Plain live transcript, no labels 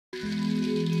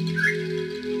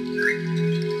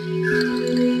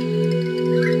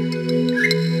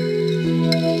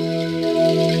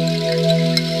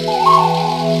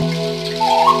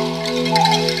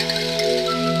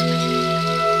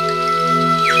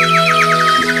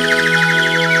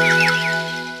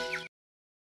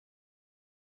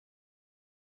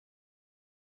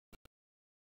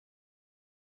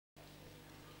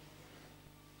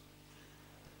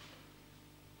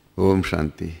Om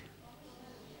Shanti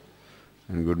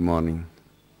and good morning.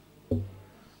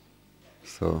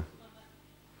 So,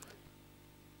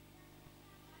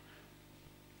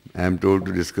 I am told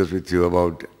to discuss with you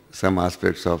about some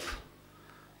aspects of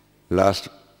last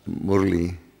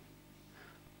Murli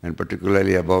and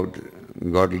particularly about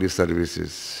godly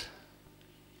services.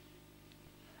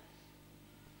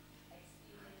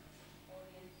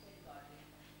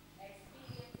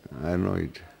 I know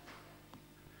it.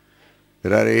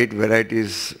 There are 8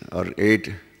 varieties or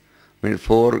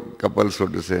 4 couples, so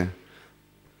to say,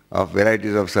 of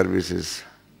varieties of services.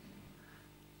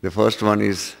 The first one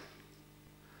is,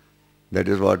 that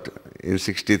is what in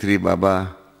 63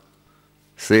 Baba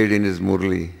said in his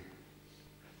Murli,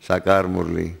 Sakar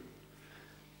Murli.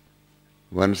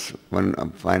 One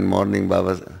fine morning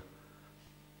Baba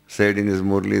said in his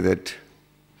Murli that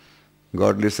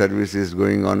godly service is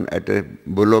going on at a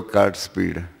bullock cart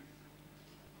speed.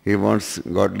 He wants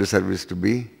godly service to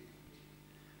be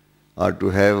or to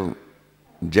have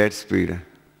jet speed.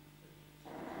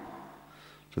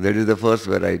 So that is the first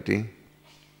variety,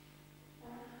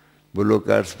 bullock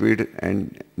cart speed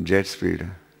and jet speed.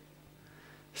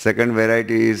 Second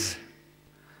variety is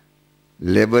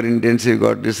labor-intensive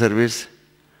godly service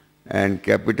and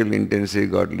capital-intensive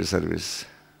godly service.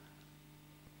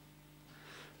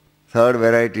 Third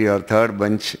variety or third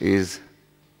bunch is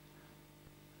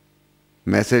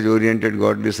message-oriented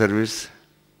godly service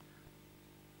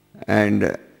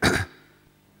and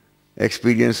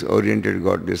experience-oriented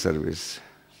godly service.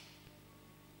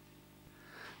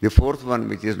 The fourth one,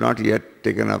 which is not yet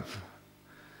taken up,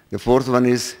 the fourth one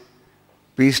is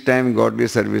peacetime godly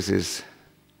services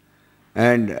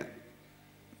and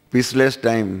peaceless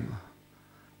time.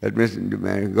 That means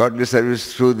godly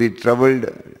service through the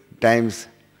troubled times,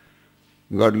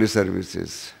 godly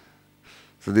services.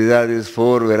 So these are these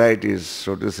 4 varieties,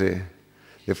 so to say.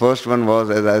 The first one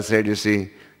was, as I said, you see,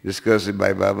 discussed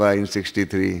by Baba in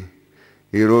 63.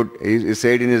 He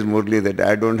said in his Murli that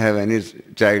I don't have any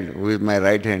child who is my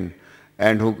right hand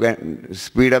and who can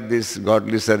speed up this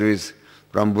godly service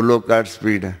from bullock cart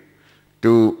speed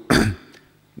to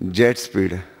jet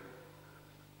speed.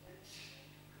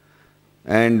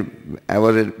 And I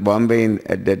was at Bombay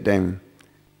at that time,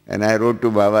 and I wrote to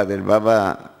Baba that,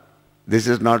 Baba, this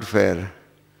is not fair.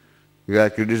 You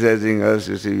are criticizing us,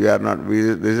 you see,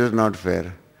 this is not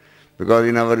fair. Because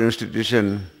in our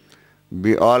institution,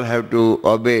 we all have to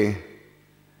obey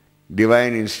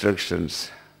divine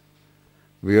instructions.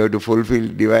 We have to fulfill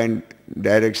divine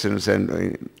directions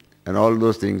and all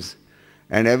those things.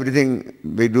 And everything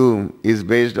we do is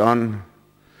based on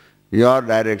your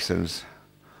directions.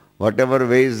 Whatever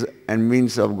ways and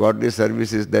means of godly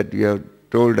services that you have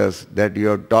told us, that you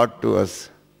have taught to us,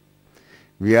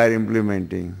 we are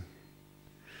implementing.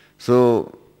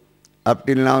 So, up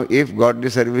till now, if godly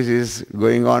service is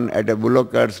going on at a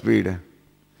bullock cart speed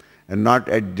and not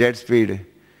at jet speed,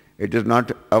 it is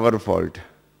not our fault.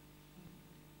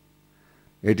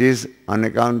 It is on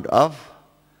account of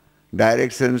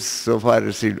directions so far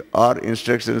received or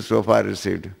instructions so far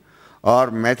received or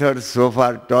methods so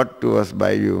far taught to us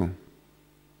by you.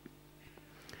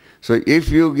 So if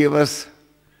you give us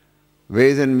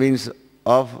ways and means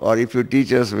of, or if you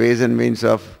teach us ways and means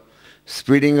of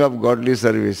speeding up godly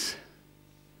service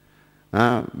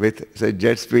with, say,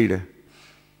 jet speed,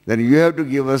 then you have to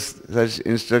give us such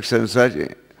instructions, such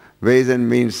ways and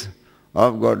means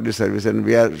of godly service, and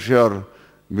we are sure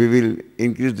we will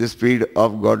increase the speed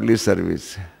of godly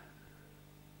service.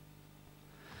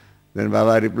 Then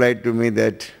Baba replied to me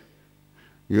that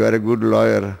you are a good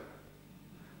lawyer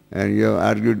and you have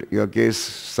argued your case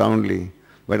soundly,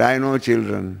 but I know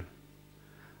children.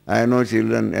 I know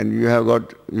children, and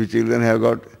you children have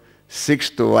got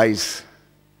 6th vice.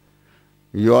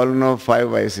 You all know 5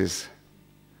 vices.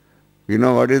 You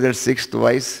know what is that 6th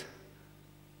vice?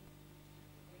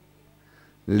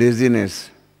 Laziness.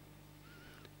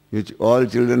 All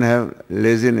children have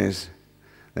laziness.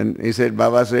 And he said,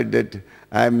 Baba said that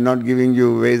I am not giving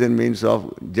you ways and means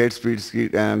of jet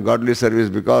speed godly service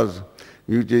because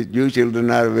you children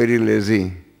are very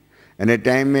lazy. And a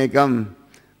time may come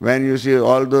when you see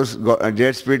all those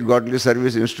jet speed godly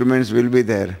service instruments will be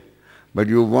there, but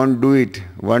you won't do it,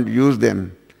 won't use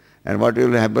them. And what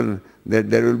will happen?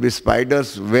 That there will be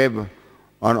spider's web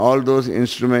on all those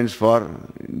instruments for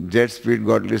jet speed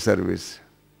godly service.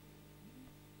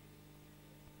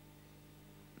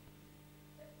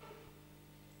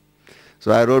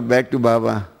 So I wrote back to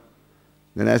Baba.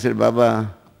 Then I said,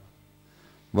 Baba,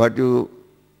 what you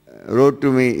wrote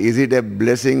to me, is it a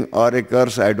blessing or a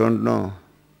curse? I don't know.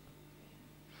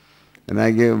 And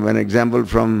I gave an example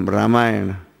from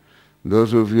Ramayana.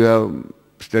 Those of you have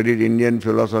studied Indian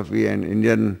philosophy and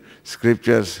Indian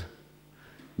scriptures,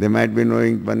 they might be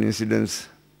knowing one incident.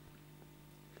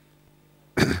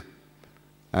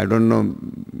 I don't know,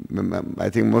 I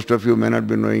think most of you may not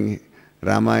be knowing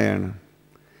Ramayana.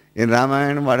 In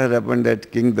Ramayana, what has happened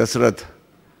that King Dasrath,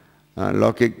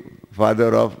 Lokik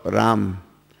father of Ram,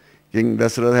 King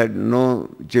Dasrath had no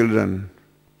children,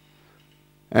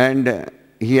 and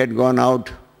he had gone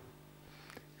out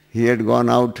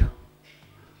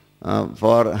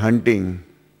for hunting.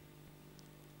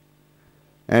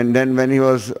 And then when he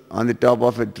was on the top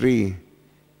of a tree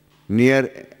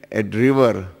near a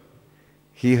river,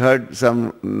 he heard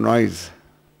some noise.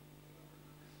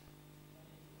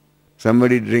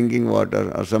 Somebody drinking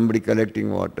water or somebody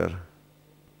collecting water.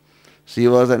 So he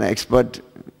was an expert,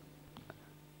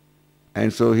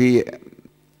 and so he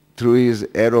threw his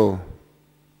arrow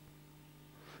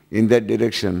in that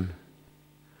direction.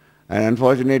 And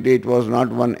unfortunately it was not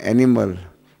one animal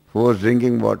who was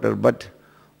drinking water, but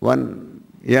one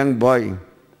young boy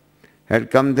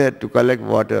had come there to collect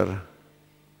water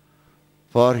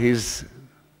for his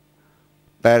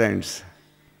parents.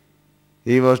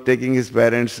 He was taking his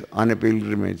parents on a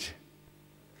pilgrimage,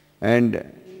 and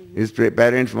his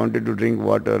parents wanted to drink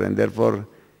water, and therefore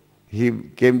he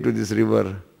came to this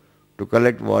river to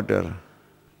collect water.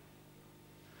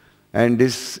 And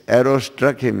this arrow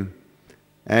struck him,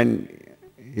 and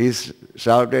he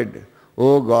shouted,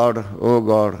 "Oh God, oh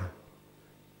God."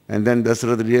 And then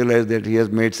Dasrath realized that he has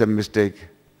made some mistake.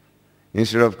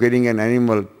 Instead of killing an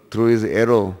animal through his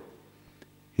arrow,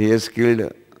 he has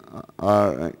killed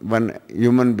one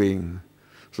human being.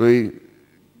 So he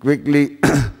quickly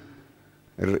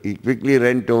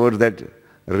ran towards that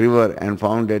river and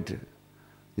found that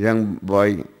young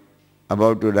boy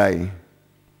about to die.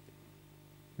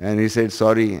 And he said,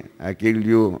 "Sorry, I killed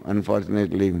you,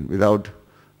 unfortunately, without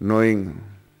knowing.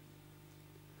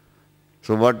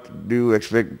 So what do you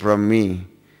expect from me?"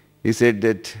 He said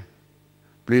that,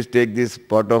 "Please take this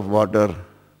pot of water,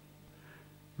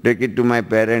 take it to my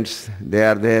parents, they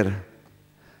are there,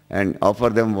 and offer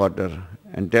them water,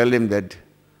 and tell them that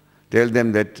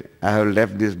I have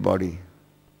left this body,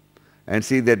 and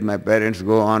see that my parents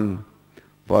go on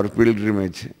for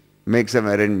pilgrimage, make some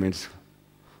arrangements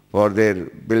for their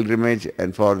pilgrimage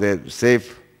and for their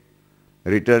safe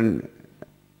return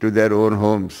to their own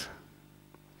homes."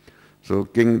 So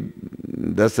King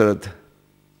Dasrath,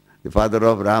 the father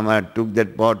of Rama, took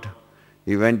that pot.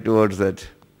 He went towards that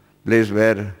place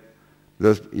where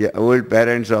those old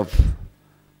parents of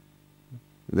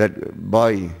that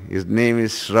boy, his name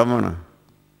is Shramana,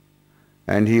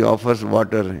 and he offers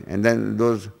water. And then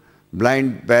those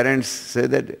blind parents say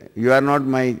that, "You are not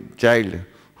my child,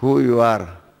 who you are?"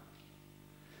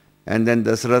 And then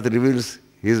Dasrath reveals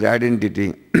his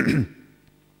identity.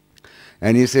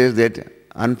 And he says that,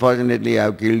 "Unfortunately, I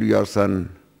have killed your son.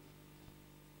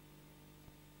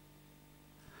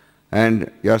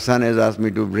 And your son has asked me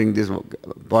to bring this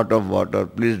pot of water,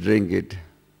 please drink it."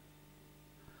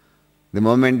 The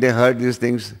moment they heard these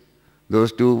things,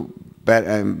 those two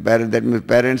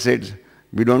parents said,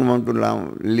 "We don't want to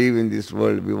live in this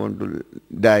world, we want to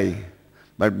die.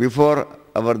 But before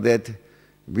our death,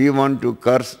 we want to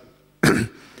curse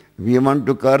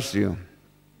you,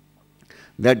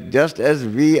 that just as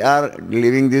we are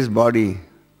leaving this body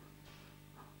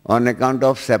on account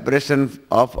of separation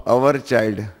of our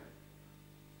child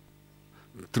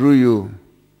through you,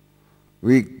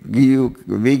 we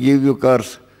give you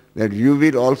curse that you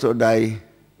will also die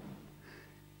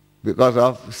because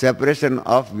of separation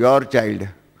of your child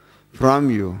from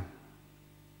you."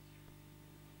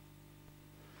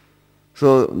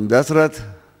 So Dasrath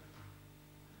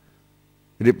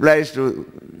replies to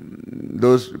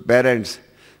those parents,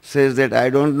 says that, "I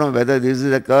don't know whether this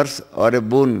is a curse or a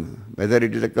boon, whether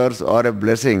it is a curse or a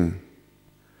blessing."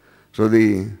 So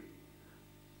the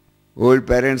old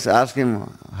parents ask him,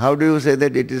 "How do you say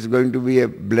that it is going to be a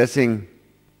blessing?"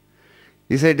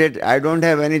 He said that, "I don't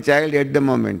have any child at the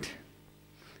moment.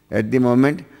 At the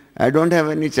moment, I don't have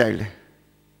any child.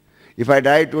 If I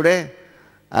die today,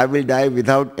 I will die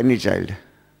without any child.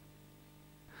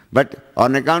 But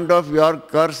on account of your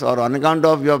curse or on account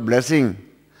of your blessing,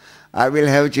 I will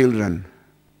have children.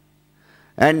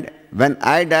 And when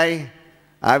I die,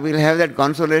 I will have that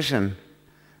consolation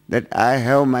that I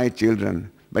have my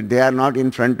children, but they are not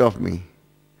in front of me.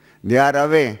 They are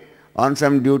away on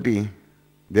some duty.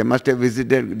 They must have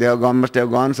visited, must have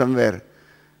gone somewhere.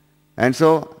 And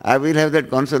so I will have that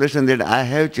consolation that I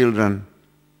have children.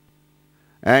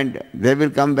 And they will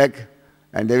come back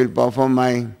and they will perform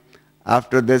my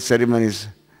after-death ceremonies.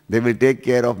 They will take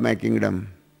care of my kingdom.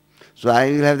 So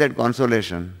I will have that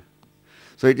consolation."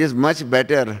 So it is much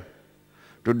better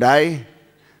to die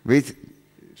with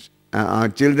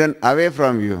children away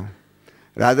from you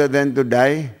rather than to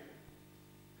die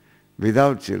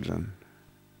without children.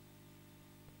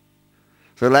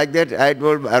 So like that I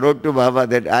wrote to Baba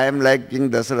that I am like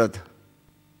King Dasarath.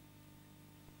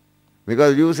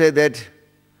 Because you say that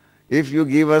if you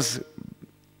give us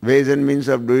ways and means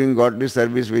of doing godly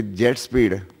service with jet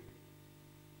speed,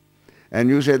 and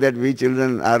you say that we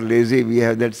children are lazy, we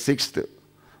have that sixth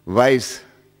vice,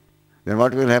 then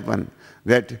what will happen?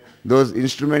 That those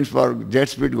instruments for jet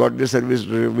speed godly service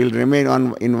will remain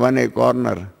in one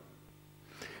corner.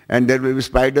 And there will be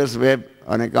spider's web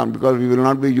on account because we will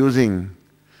not be using.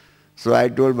 So I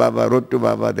told Baba, wrote to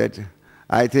Baba that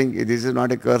I think this is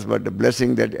not a curse but a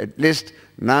blessing that at least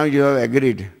now you have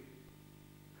agreed.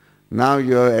 Now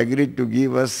you have agreed to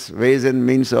give us ways and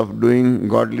means of doing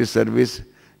godly service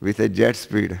with a jet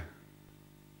speed.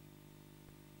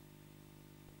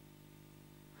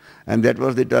 And that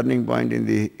was the turning point in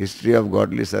the history of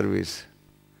godly service.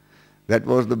 That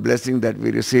was the blessing that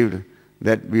we received,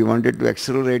 that we wanted to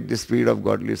accelerate the speed of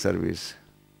godly service.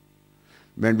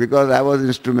 But because I was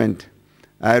instrument,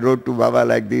 I wrote to Baba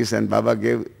like this, and Baba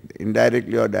gave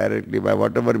indirectly or directly, by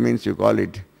whatever means you call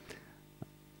it,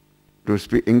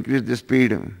 to increase the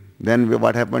speed. Then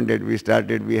what happened that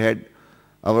we had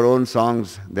our own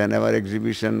songs, then our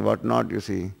exhibition, whatnot, you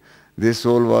see. This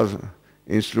soul was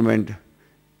instrument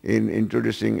in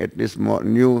introducing at least more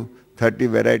new 30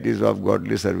 varieties of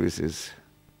godly services.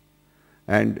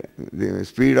 And the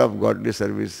speed of godly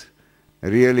service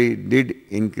really did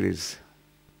increase.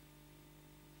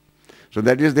 So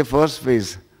that is the first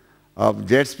phase of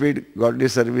jet speed godly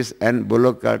service and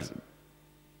bullock cart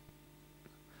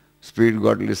speed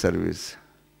godly service.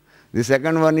 The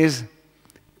second one is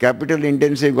capital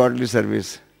intensive godly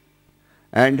service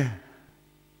and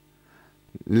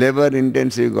labor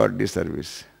intensive godly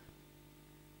service.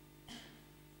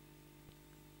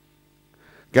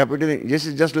 Capital, this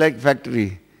is just like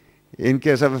factory. In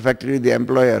case of a factory, the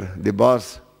employer, the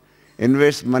boss,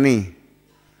 invests money,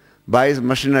 buys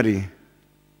machinery,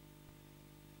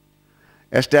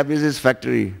 establishes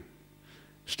factory,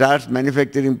 starts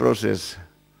manufacturing process.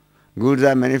 Goods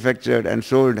are manufactured and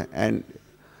sold, and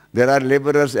there are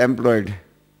laborers employed.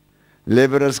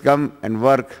 Laborers come and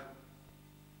work.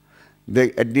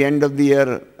 At the end of the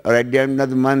year, or at the end of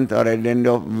the month, or at the end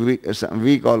of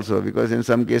week also, because in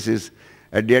some cases,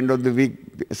 at the end of the week,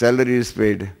 salary is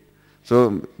paid.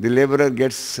 So the laborer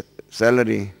gets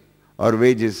salary or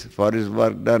wages for his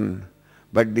work done,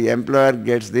 but the employer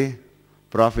gets the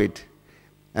profit.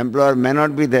 Employer may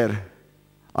not be there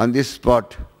on this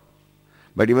spot,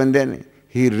 but even then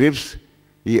he reaps,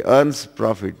 he earns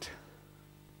profit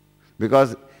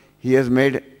because he has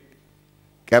made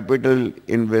capital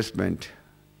investment.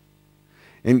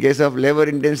 In case of labor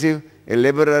intensive, a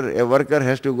laborer, a worker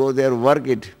has to go there, work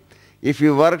it. If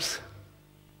he works,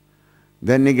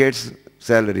 then he gets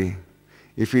salary.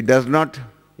 If he does not,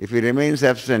 if he remains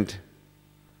absent,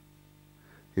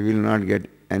 he will not get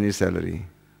any salary.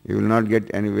 He will not get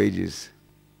any wages.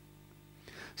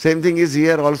 Same thing is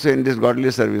here also in this godly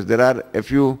service. There are a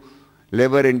few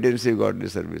labor-intensive godly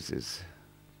services.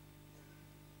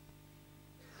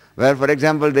 Where, for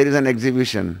example, there is an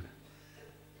exhibition.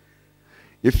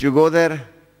 If you go there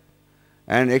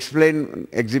and explain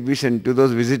exhibition to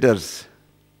those visitors,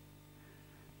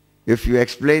 if you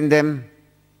explain them,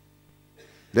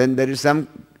 then there is some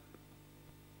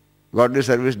godly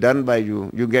service done by you.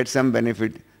 You get some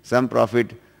benefit, some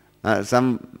profit,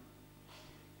 some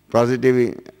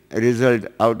positive result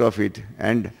out of it,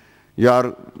 and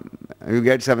you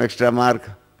get some extra mark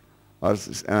or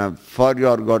for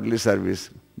your godly service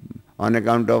on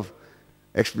account of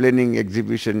explaining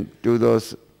exhibition to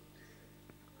those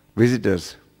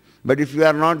visitors. But if you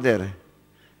are not there,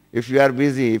 if you are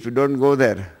busy, if you don't go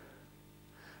there,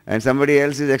 and somebody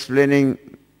else is explaining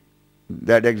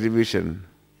that exhibition,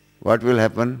 what will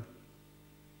happen?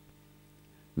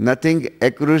 Nothing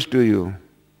accrues to you.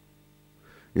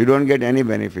 You don't get any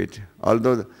benefit,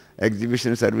 although the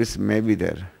exhibition service may be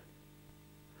there.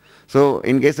 So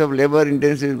in case of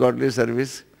labor-intensive godly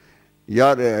service,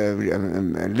 your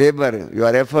labor,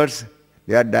 your efforts,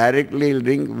 they are directly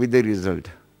linked with the result.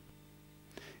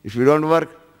 If you don't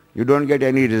work, you don't get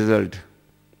any result.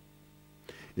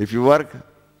 If you work,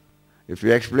 if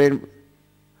you explain,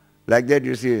 like that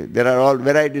you see, there are all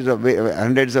varieties of,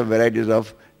 hundreds of varieties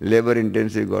of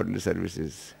labor-intensive godly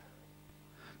services.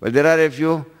 But there are a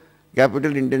few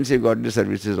capital-intensive godly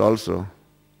services also.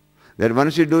 That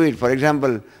once you do it, for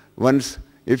example, once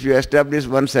if you establish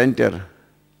one center,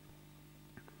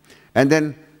 and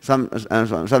then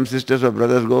some sisters or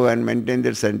brothers go and maintain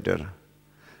their center.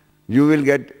 You will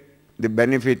get the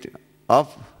benefit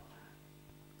of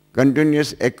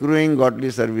continuous accruing godly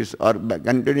service or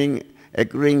continuing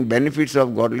accruing benefits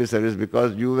of godly service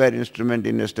because you were instrument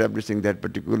in establishing that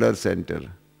particular center.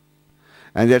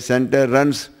 And that center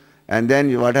runs, and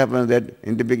then what happens that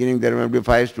in the beginning there will be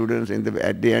 5 students,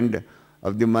 at the end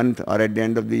of the month or at the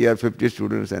end of the year 50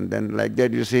 students, and then like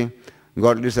that you see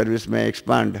godly service may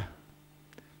expand.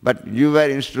 But you were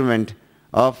instrument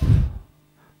of,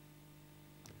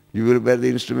 you will be the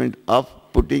instrument of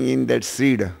putting in that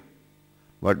seed,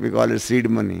 what we call as seed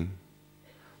money,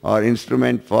 or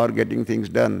instrument for getting things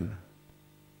done.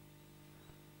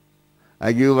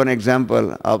 I give one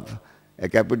example of a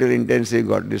capital-intensive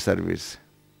godly service.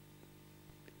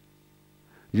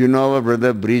 You know our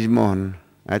brother Brij Mohan.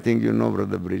 I think you know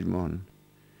brother Brij Mohan.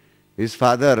 His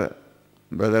father,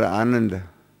 brother Anand,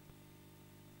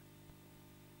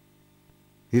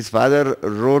 his father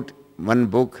wrote one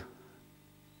book,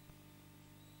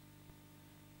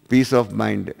 Peace of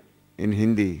Mind, in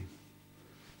Hindi.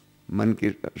 Man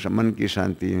ki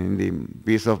Shanti in Hindi,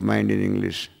 Peace of Mind in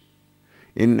English,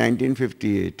 in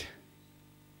 1958.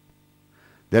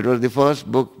 That was the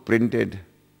first book printed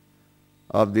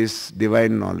of this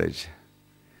divine knowledge.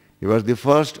 He was the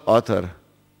first author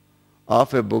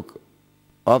of a book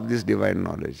of this divine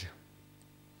knowledge.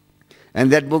 And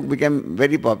that book became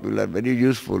very popular, very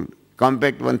useful,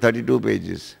 compact one, 32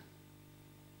 pages.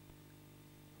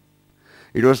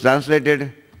 It was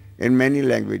translated in many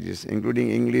languages, including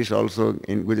English also,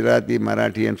 in Gujarati,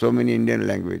 Marathi, and so many Indian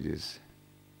languages.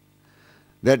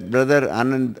 That brother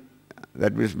Anand,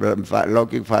 that was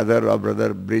Laukik father of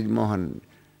brother Brij Mohan,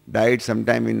 died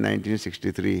sometime in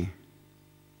 1963.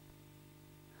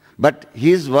 But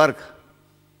his work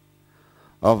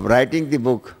of writing the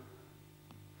book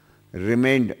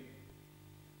remained.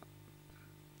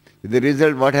 The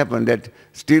result, what happened, that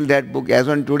still that book, as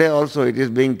on today also, it is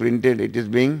being printed, it is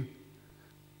being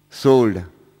sold.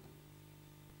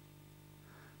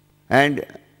 And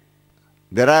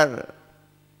there are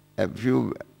a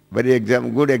few very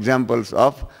good examples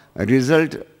of a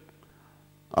result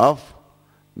of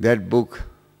that book.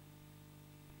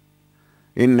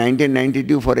 In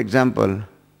 1992, for example,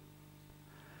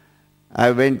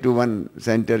 I went to one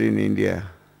center in India.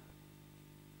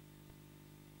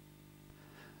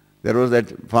 There was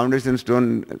that foundation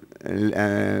stone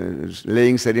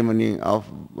laying ceremony of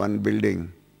one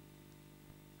building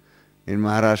in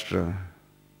Maharashtra.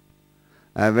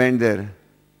 I went there.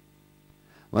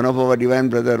 One of our divine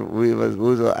brother,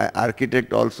 who is an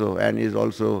architect also and is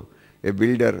also a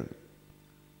builder,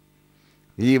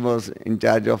 he was in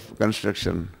charge of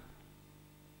construction.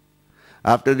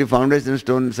 After the foundation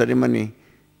stone ceremony,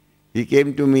 he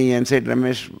came to me and said,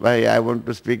 Ramesh, bhai, I want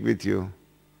to speak with you.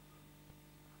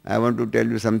 I want to tell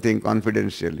you something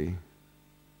confidentially.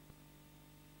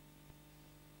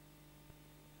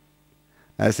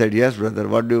 I said, yes, brother,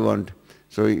 what do you want?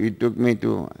 So he took me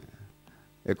to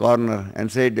a corner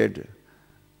and said that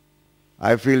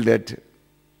I feel that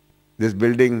this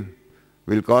building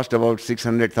will cost about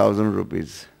 600,000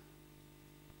 rupees.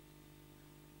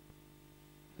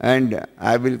 And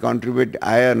I will contribute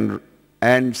iron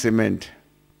and cement.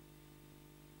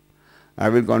 I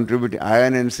will contribute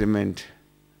iron and cement,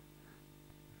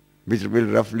 which will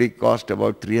roughly cost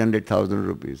about 300,000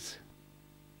 rupees.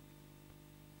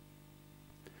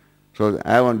 So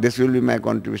this will be my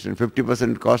contribution.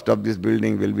 50% cost of this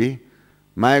building will be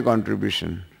my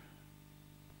contribution.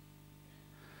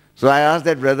 So I asked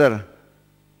that brother,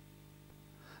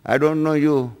 I don't know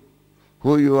you,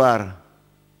 who you are,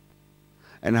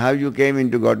 and how you came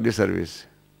into godly service,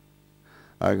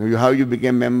 or how you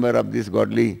became member of this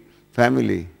godly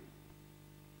family.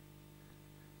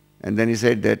 And then he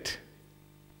said that,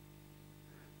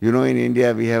 you know, in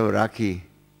India we have Rakhi.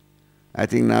 I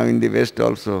think now in the West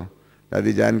also,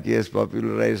 Radhi Janki has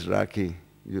popularized Rakhi.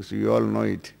 You all know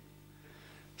it.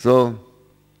 So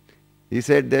he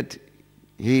said that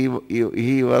he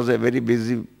was a very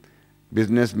busy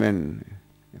businessman,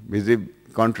 busy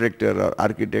contractor or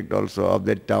architect also of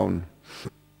that town.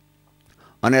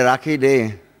 On a Rakhi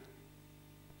day,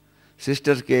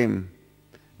 sisters came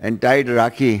and tied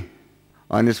Rakhi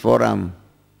on his forearm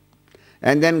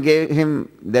and then gave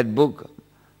him that book,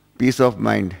 Peace of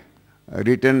Mind,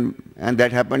 written, and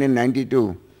that happened in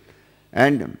 92.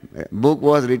 And book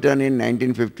was written in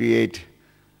 1958.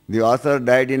 The author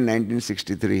died in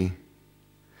 1963.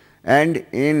 And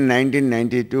in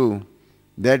 1992,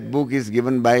 that book is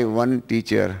given by one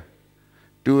teacher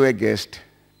to a guest,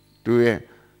 to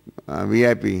a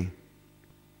VIP.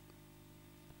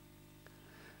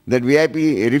 That VIP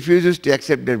refuses to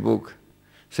accept that book.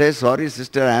 Says, sorry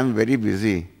sister, I am very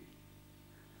busy.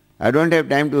 I don't have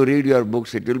time to read your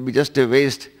books. It will be just a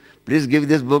waste. Please give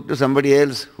this book to somebody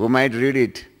else who might read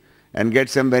it and get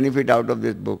some benefit out of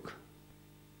this book.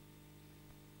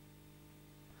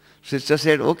 Sister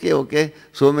said, okay,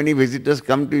 so many visitors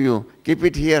come to you. Keep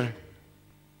it here.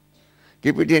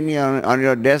 Keep it on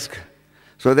your desk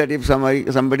so that if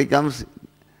somebody comes,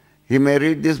 he may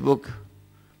read this book,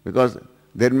 because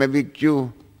there may be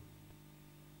queue.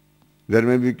 There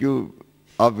may be queue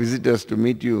of visitors to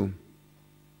meet you.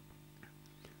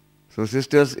 So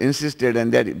sisters insisted,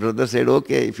 and that brother said,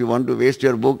 okay, if you want to waste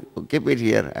your book, keep it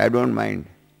here. I don't mind.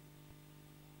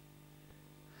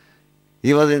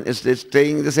 He was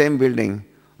staying in the same building.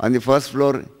 On the first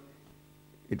floor,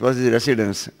 it was his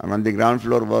residence, and on the ground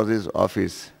floor was his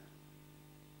office.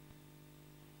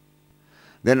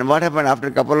 Then what happened after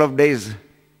a couple of days?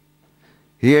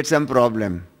 He had some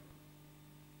problem.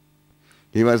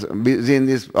 He was busy in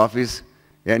this office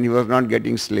and he was not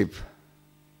getting sleep.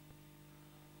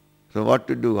 So what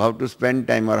to do? How to spend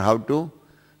time or how to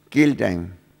kill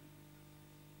time?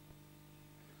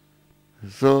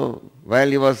 So while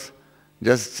he was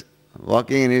just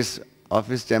walking in his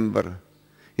office chamber,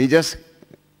 he just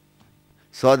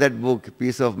saw that book,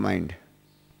 Peace of Mind.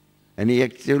 And he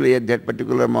actually at that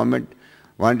particular moment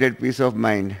wanted peace of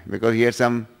mind because he had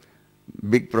some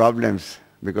big problems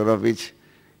because of which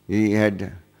he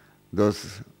had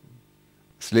those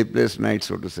sleepless nights,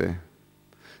 so to say.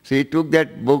 So he took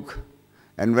that book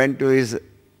and went to his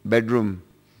bedroom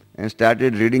and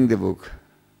started reading the book.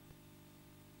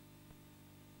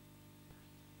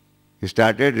 He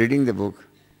started reading the book.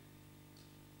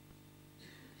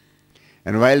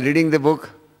 And while reading the book,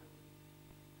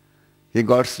 he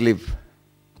got sleep.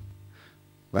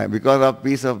 Why? Because of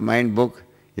Peace of Mind book,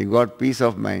 he got peace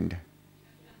of mind.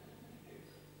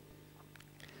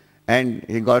 And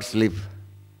he got sleep.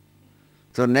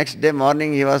 So next day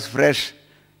morning he was fresh,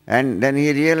 and then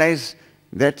he realized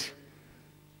that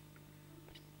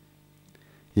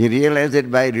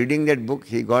by reading that book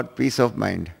he got peace of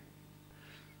mind.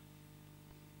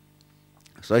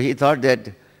 So he thought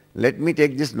that, let me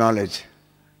take this knowledge.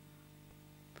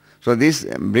 So this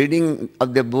reading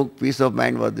of the book, Peace of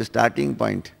Mind, was the starting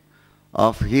point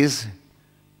of his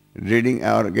reading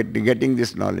or getting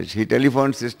this knowledge. He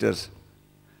telephoned sisters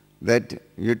that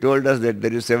you told us that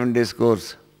there is 7 days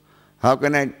course. How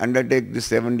can I undertake this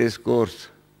 7 days course?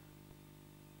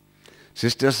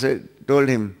 Sisters told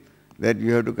him that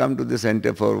you have to come to the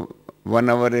center for 1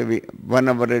 hour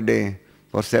a day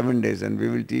for 7 days, and we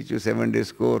will teach you 7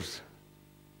 days course.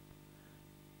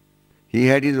 He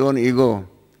had his own ego.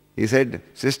 He said,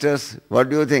 sisters, what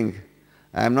do you think?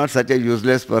 I am not such a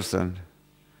useless person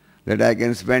that I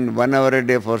can spend 1 hour a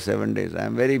day for 7 days. I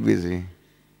am very busy.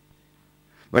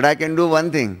 But I can do one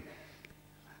thing.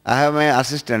 I have my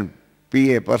assistant,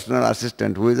 PA, personal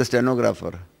assistant, who is a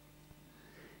stenographer.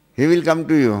 He will come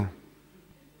to you.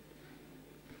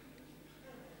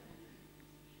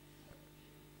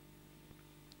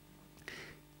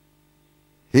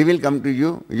 He will come to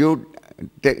you. You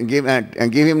give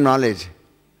him knowledge.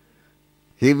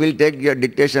 He will take your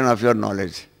dictation of your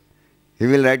knowledge. He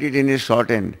will write it in his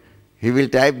shorthand. He will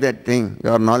type that thing,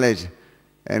 your knowledge,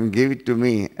 and give it to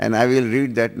me, and I will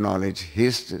read that knowledge.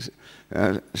 His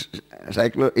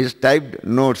typed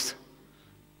notes.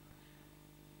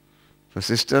 So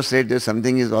sister said that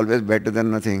something is always better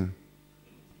than nothing.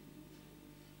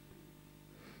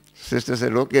 Sister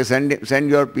said, okay, send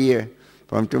your PA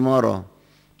from tomorrow.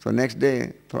 So next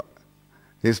day,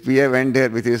 his PA went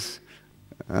there with his,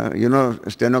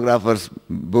 stenographer's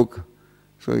book.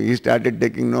 So he started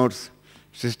taking notes.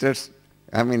 Sisters,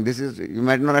 you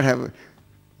might not have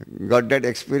got that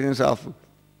experience of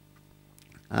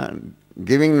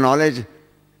giving knowledge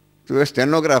to a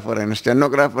stenographer and a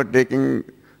stenographer taking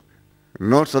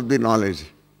notes of the knowledge.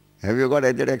 Have you got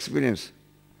that experience?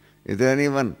 Is there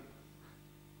anyone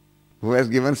who has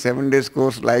given 7 days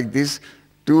course like this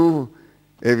to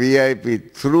a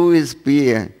VIP through his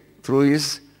PA, through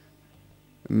his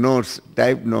notes,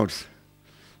 typed notes?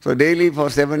 So daily for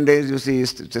 7 days, you see,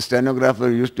 the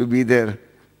stenographer used to be there.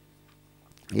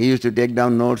 He used to take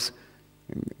down notes.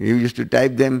 He used to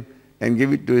type them and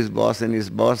give it to his boss, and his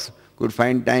boss could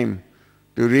find time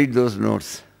to read those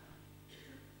notes.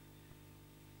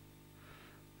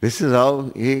 This is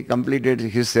how he completed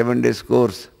his 7 days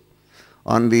course.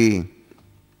 On the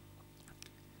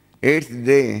 8th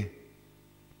day,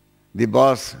 the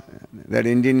boss, that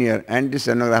engineer, and the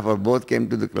stenographer both came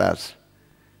to the class,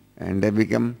 and they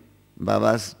became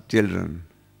Baba's children.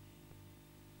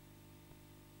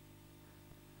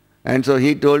 And so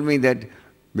he told me that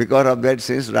Because of that,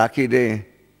 since Rakhi day,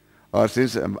 or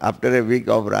since after a week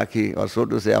of Rakhi, or so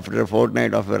to say, after a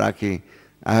fortnight of a Rakhi,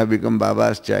 I have become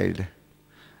Baba's child.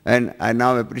 And I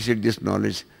now appreciate this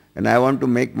knowledge. And I want to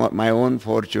make my own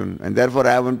fortune. And therefore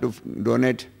I want to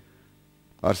donate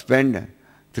or spend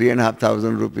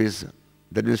 3,500 rupees.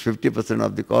 That means 50%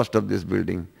 of the cost of this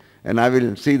building. And I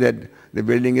will see that the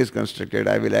building is constructed.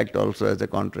 I will act also as a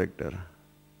contractor.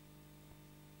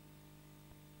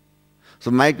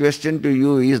 So my question to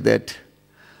you is that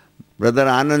Brother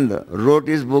Anand wrote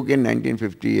his book in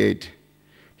 1958.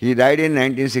 He died in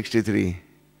 1963.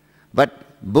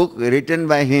 But book written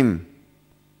by him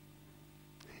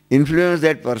influenced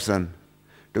that person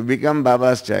to become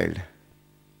Baba's child.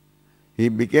 He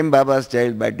became Baba's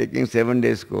child by taking 7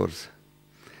 days course.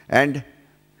 And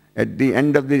at the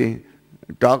end of the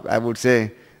talk, I would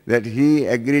say that he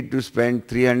agreed to spend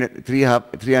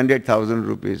 300,000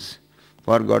 rupees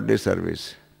for godly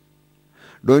service.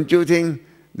 Don't you think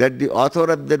that the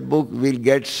author of that book will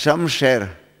get some share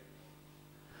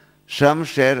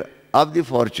of the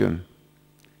fortune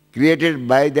created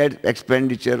by that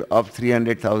expenditure of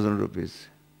 300,000 rupees?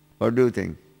 What do you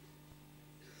think?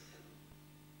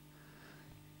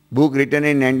 Book written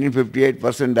in 1958,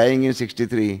 person dying in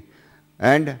 63,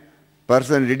 and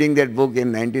person reading that book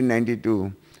in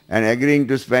 1992 and agreeing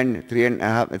to spend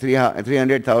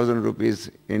 300,000 rupees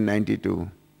in 92.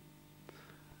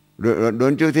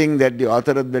 Don't you think that the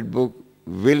author of that book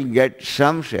will get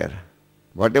some share?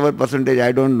 Whatever percentage,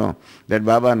 I don't know, that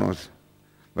Baba knows.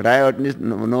 But I at least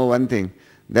know one thing,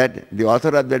 that the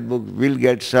author of that book will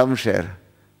get some share.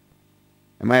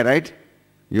 Am I right?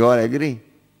 You all agree?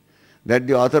 That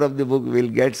the author of the book will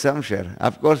get some share.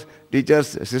 Of course,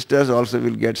 teachers, sisters also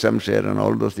will get some share, and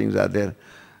all those things are there.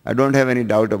 I don't have any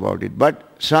doubt about it.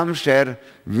 But some share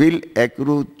will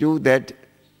accrue to that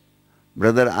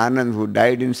Brother Anand who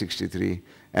died in 63,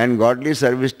 and godly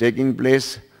service taking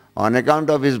place on account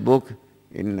of his book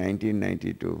in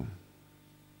 1992.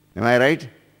 Am I right?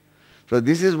 So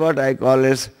this is what I call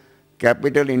as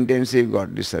capital intensive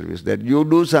godly service, that you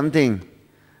do something.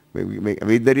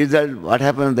 With the result, what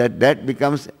happens, that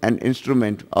becomes an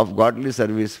instrument of godly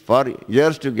service for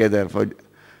years together.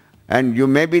 And you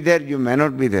may be there, you may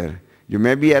not be there. You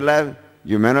may be alive,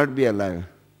 you may not be alive.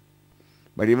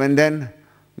 But even then,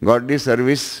 godly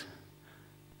service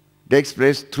takes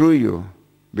place through you,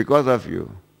 because of you.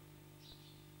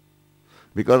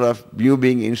 Because of you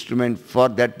being instrument for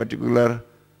that particular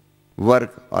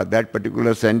work or that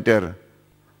particular center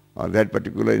or that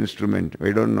particular instrument.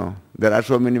 We don't know. There are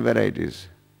so many varieties.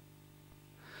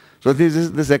 So this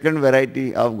is the second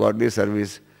variety of godly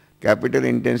service, capital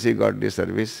intensive godly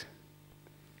service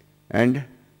and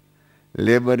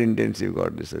labor intensive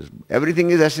godly service.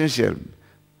 Everything is essential.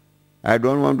 I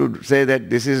don't want to say that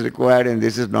this is required and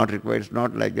this is not required. It's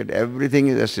not like that. Everything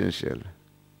is essential.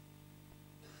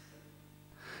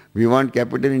 We want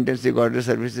capital intensive godly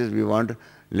services, we want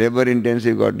labor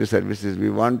intensive godly services, we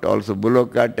want also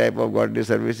bullock cart type of godly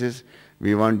services,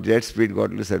 we want jet speed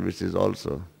godly services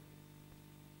also.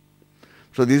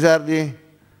 So these are the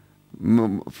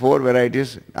 4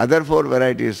 varieties. Other 4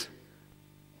 varieties,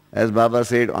 as Baba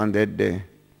said on that day,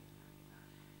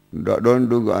 don't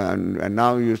do, and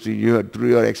now you see, through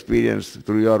your experience,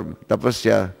 through your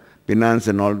tapasya, penance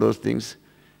and all those things,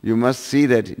 you must see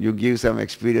that you give some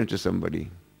experience to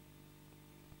somebody.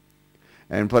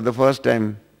 And for the first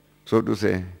time, so to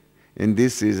say, in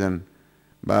this season,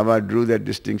 Baba drew that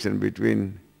distinction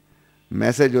between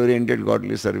message-oriented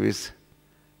godly service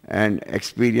and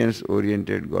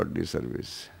experience-oriented godly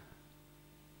service.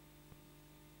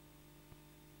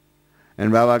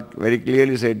 And Baba very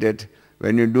clearly said that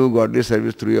when you do godly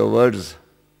service through your words,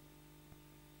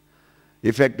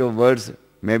 effect of words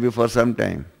may be for some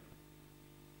time,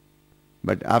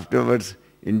 but afterwards,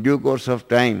 in due course of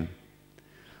time,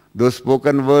 those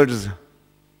spoken words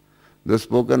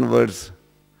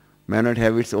may not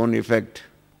have its own effect.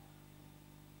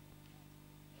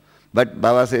 But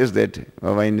Baba says that,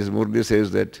 Baba in his Murti says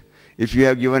that, if you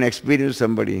have given experience to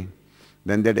somebody,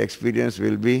 then that experience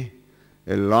will be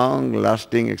a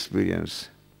long-lasting experience.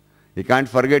 He can't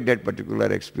forget that particular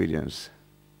experience.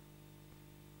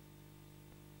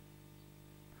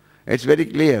 It's very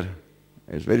clear.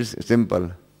 It's very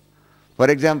simple.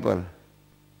 For example,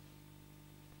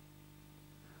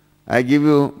 I give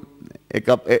you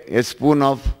a spoon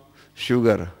of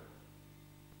sugar.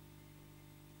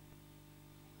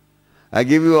 I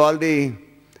give you all the,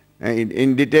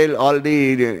 in detail, all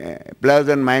the plus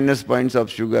and minus points of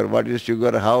sugar. What is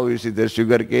sugar? How is it? There's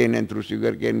sugar cane, and through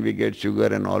sugar cane we get sugar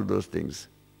and all those things.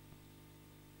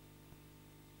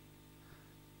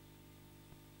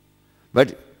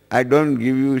 But I don't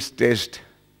give you its taste.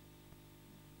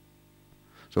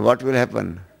 So what will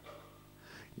happen?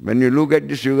 When you look at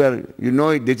the sugar, you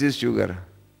know this is sugar,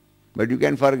 but you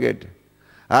can forget.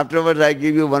 Afterwards, I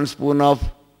give you 1 spoon of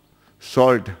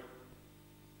salt.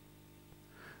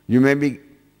 You may be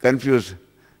confused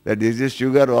that this is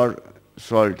sugar or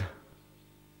salt.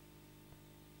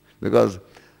 Because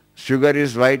sugar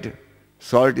is white,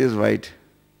 salt is white.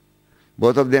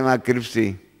 Both of them are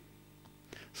crispy.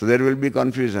 So there will be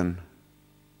confusion.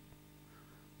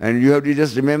 And you have to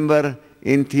just remember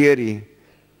in theory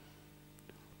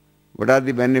what are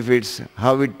the benefits,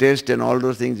 how it tastes and all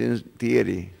those things in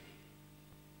theory.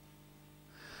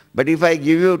 But if I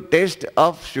give you taste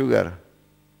of sugar,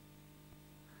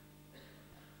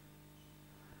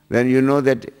 then you know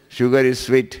that sugar is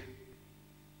sweet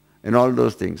and all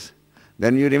those things.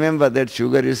 Then you remember that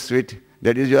sugar is sweet,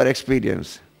 that is your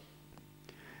experience.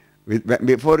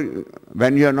 Before,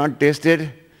 when you have not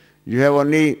tasted, you have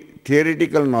only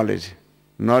theoretical knowledge,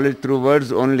 knowledge through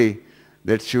words only,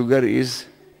 that sugar is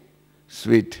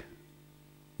sweet.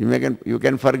 You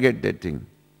can forget that thing.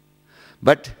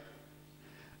 But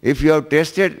if you have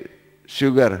tasted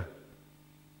sugar,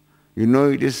 you know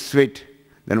it is sweet,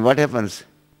 then what happens?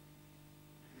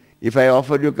 If I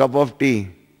offer you a cup of tea,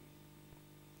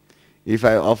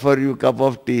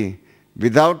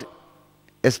 without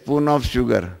a spoon of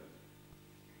sugar,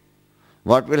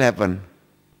 what will happen?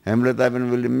 Amritaban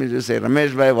will immediately say,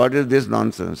 Ramesh bhai, what is this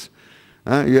nonsense?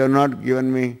 You have not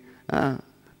given me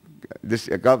this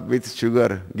a cup with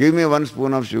sugar. Give me 1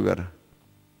 spoon of sugar.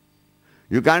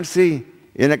 You can't see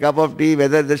in a cup of tea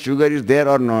whether the sugar is there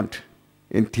or not,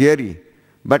 in theory.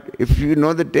 But if you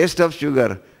know the taste of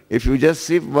sugar, if you just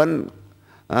sip a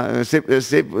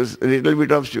little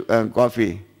bit of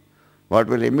coffee, what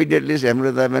will immediately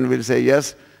Amritaban will say,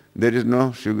 yes, there is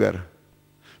no sugar.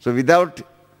 So without,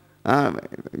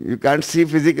 you can't see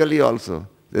physically also,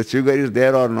 the sugar is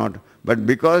there or not. But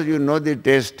because you know the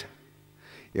taste,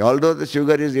 although the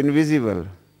sugar is invisible,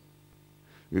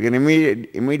 you can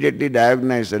immediately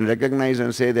diagnose and recognize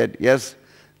and say that, yes,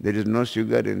 there is no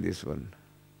sugar in this one.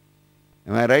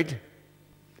 Am I right?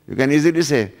 You can easily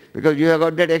say, because you have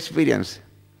got that experience,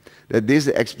 that this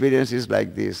experience is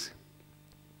like this.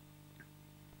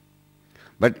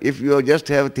 But if you just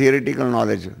have theoretical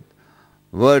knowledge,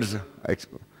 words,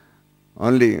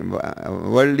 only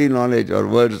worldly knowledge or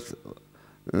words,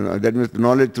 that means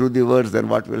knowledge through the words, then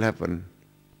what will happen?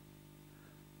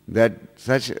 That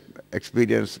such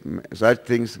experience, such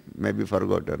things may be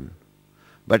forgotten.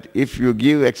 But if you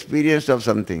give experience of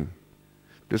something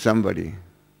to somebody,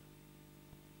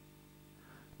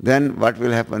 then what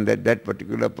will happen? That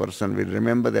particular person will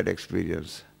remember that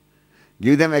experience.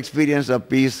 Give them experience of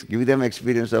peace, give them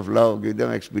experience of love, give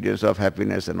them experience of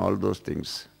happiness and all those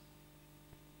things.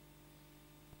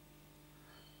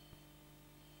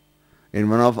 In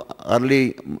one of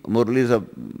early Murlis of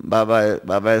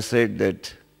Baba said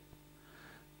that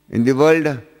in the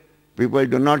world, people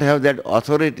do not have that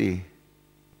authority.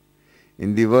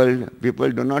 In the world,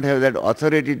 people do not have that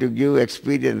authority to give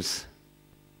experience.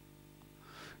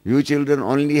 You children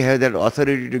only have that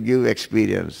authority to give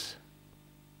experience.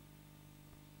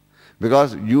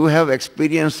 Because you have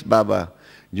experienced Baba,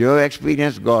 you have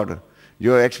experienced God,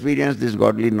 you have experienced this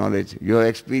godly knowledge, you have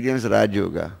experienced Raj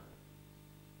Yoga.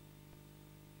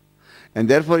 And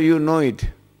therefore you know it,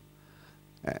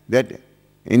 that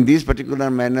in this particular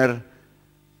manner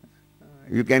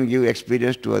you can give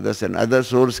experience to others and other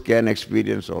souls can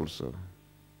experience also.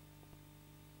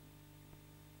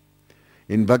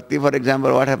 In Bhakti, for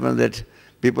example, what happens that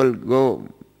people go,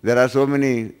 there are so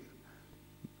many,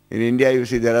 in India you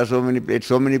see there are so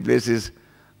many places,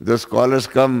 those scholars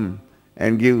come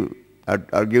and give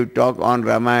talk on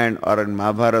Ramayana or on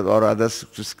Mahabharata or other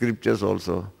scriptures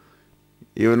also,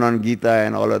 even on Gita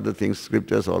and all other things,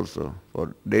 scriptures also,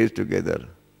 for days together.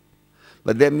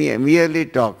 But they merely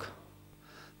talk.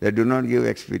 They do not give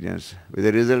experience. With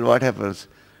the result, what happens?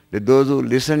 That those who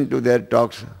listen to their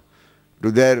talks,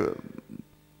 to their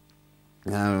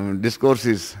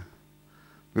discourses,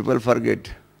 people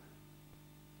forget.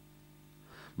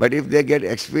 But if they get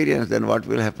experience, then what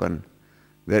will happen?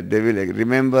 That they will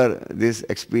remember these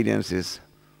experiences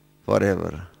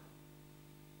forever.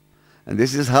 And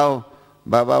this is how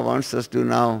Baba wants us to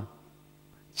now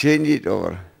change it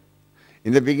over.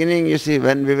 In the beginning, you see,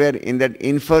 when we were in that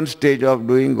infant stage of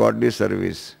doing godly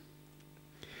service,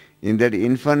 it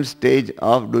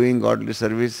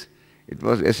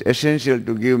was essential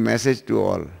to give message to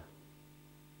all.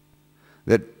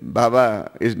 That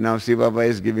Baba is now, see, Baba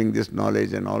is giving this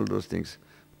knowledge and all those things.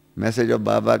 Message of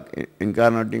Baba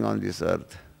incarnating on this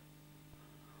earth.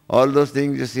 All those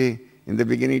things, you see, In the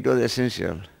beginning it was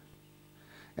essential.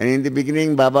 And in the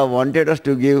beginning Baba wanted us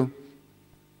to give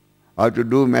or to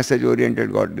do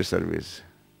message-oriented godly service.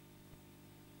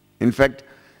 In fact,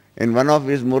 in one of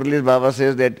his Murlis, Baba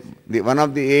says that one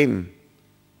of the aim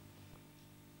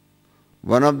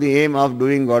of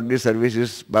doing godly service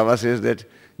is, Baba says that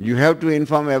you have to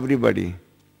inform everybody.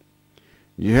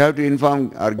 You have to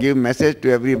inform or give message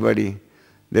to everybody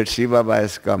that Shiva Baba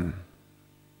has come.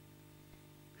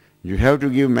 You have to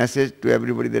give message to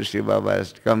everybody that Shiva Baba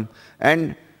has come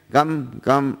and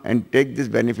come and take this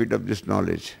benefit of this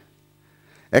knowledge.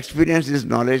 Experience his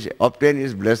knowledge, obtain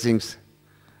his blessings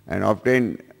and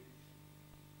obtain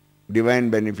divine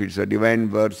benefits or divine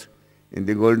births in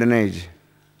the golden age.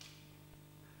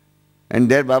 And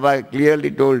there Baba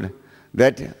clearly told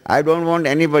that I don't want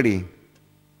anybody.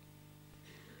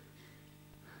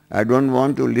 I don't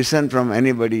want to listen from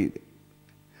anybody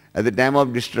at the time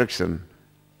of destruction.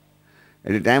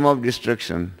 At the time of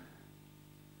destruction,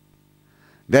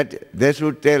 that they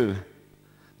should tell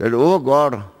that, oh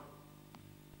God,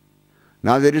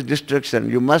 now there is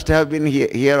destruction. You must have been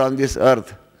here on this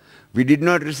earth. We did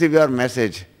not receive your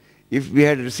message. If we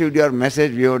had received your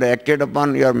message, we would have acted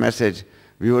upon your message.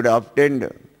 We would have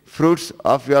obtained fruits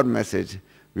of your message.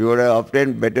 We would have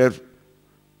obtained better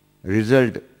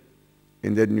result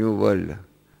in the new world.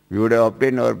 We would have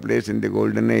obtained our place in the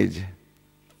golden age.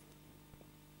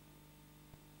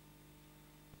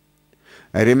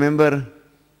 I remember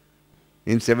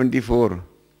in 74,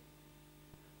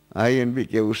 I and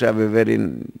B.K. Usha, we were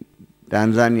in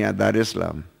Tanzania, Dar es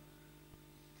Salaam.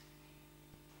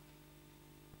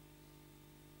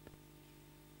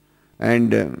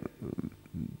 And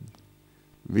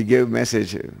we gave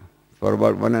message for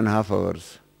about 1.5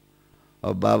 hours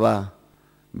of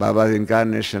Baba's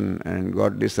incarnation and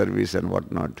godly service and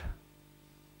whatnot.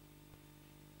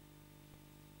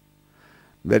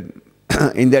 That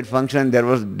in that function there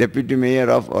was Deputy Mayor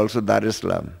of also Dar es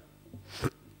Salaam.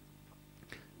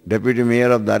 Deputy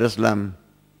Mayor of Dar es Salaam.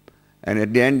 And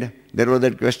at the end there was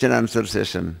that question answer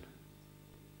session.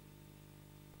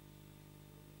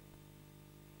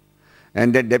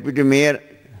 And that Deputy Mayor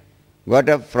got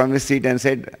up from his seat and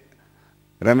said,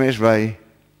 Ramesh bhai,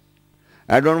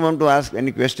 I don't want to ask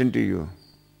any question to you,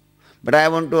 but I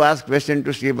want to ask question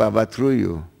to Shiva Baba through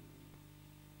you.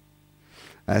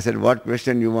 I said, what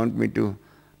question you want me to,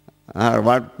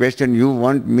 what question you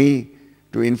want me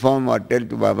to inform or tell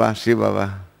to Baba, Shiva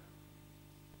Baba?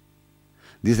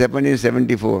 This happened in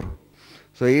 74.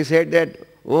 So he said that,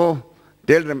 oh,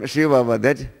 tell Shiva Baba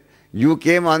that you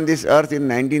came on this earth in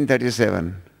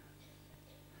 1937.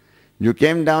 You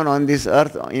came down on this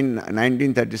earth in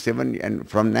 1937, and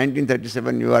from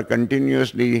 1937 you are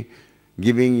continuously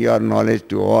giving your knowledge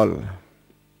to all.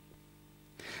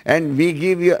 And we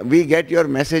get your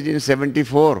message in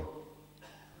 74.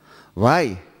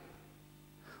 Why?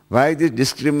 Why this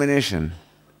discrimination?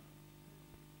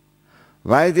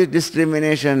 Why this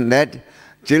discrimination that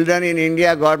children in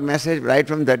India got message right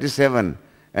from 37,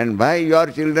 and why your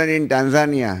children in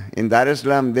Tanzania, in Dar es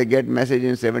Salaam, they get message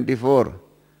in 74?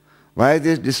 Why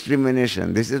this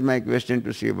discrimination? This is my question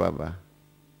to Shiva Baba.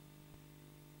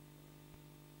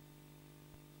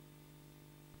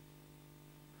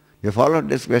 You followed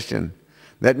this question.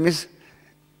 That means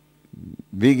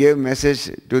we gave message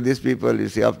to these people, you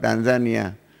see, of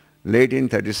Tanzania late in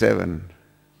 37.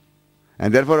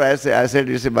 And therefore I said,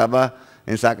 you see, Baba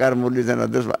in Sakar Murlis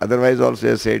and otherwise also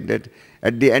has said that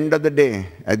at the end of the day,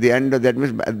 that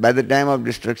means by the time of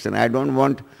destruction, I don't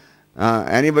want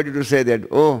anybody to say that,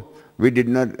 oh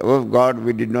God,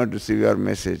 we did not receive your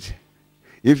message.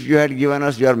 If you had given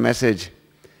us your message,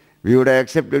 we would have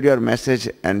accepted your message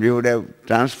and we would have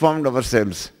transformed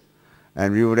ourselves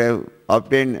and we would have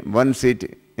obtained one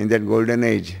seat in that golden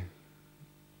age.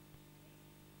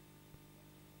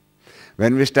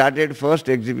 When we started first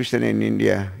exhibition in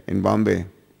India, in Bombay,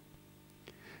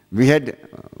 we had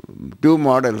two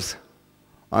models.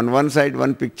 On one side,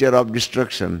 one picture of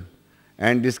destruction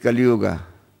and this Kali Yuga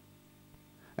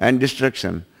and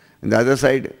destruction. On the other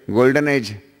side, golden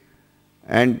age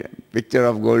and picture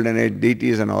of golden age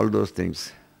deities and all those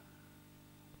things.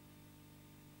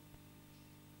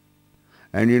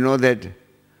 And you know that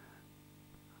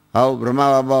how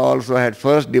Brahma Baba also had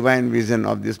first divine vision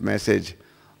of this message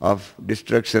of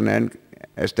destruction and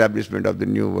establishment of the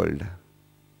new world.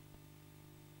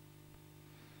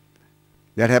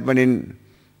 That happened in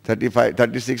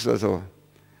 36 or so,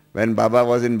 when Baba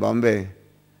was in Bombay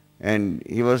and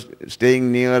he was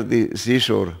staying near the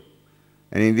seashore,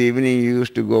 and in the evening he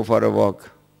used to go for a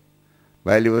walk.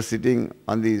 While he was sitting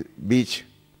on the beach,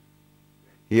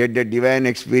 he had that divine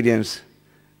experience,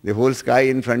 the whole sky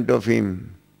in front of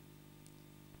him,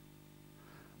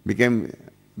 became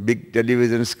big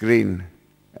television screen,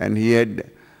 and he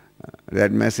had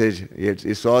that message.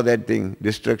 He saw that thing,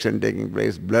 destruction taking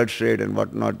place, bloodshed and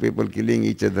whatnot, people killing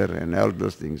each other and all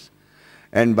those things.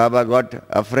 And Baba got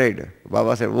afraid.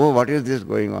 Baba said, "Oh, what is this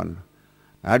going on?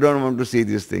 I don't want to see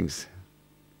these things."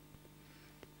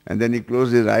 And then he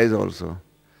closed his eyes also.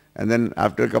 And then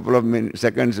after a couple of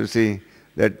seconds, you see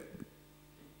that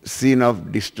scene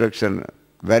of destruction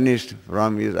vanished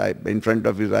from his eye, in front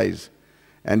of his eyes.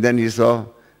 And then he saw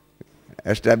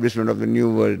establishment of the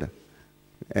new world,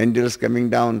 angels coming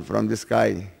down from the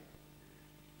sky,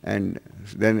 and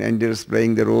then angels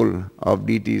playing the role of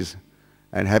deities,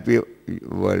 and happy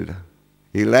world.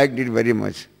 He liked it very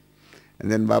much.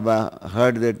 And then Baba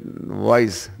heard that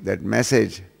voice, that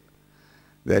message,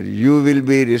 that you will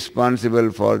be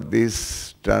responsible for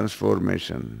this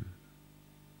transformation.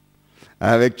 I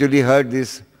have actually heard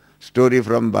this story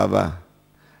from Baba.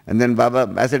 And then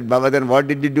I said, "Baba, then what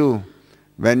did you do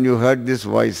when you heard this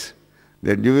voice,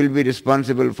 that you will be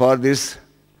responsible for this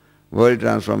world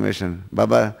transformation?"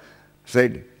 Baba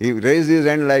said, he raised his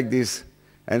hand like this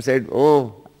and said,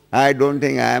 "Oh, I don't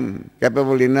think I am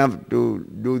capable enough to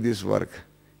do this work."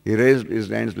 He raised his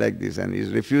hands like this and he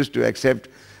refused to accept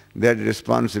that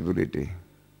responsibility.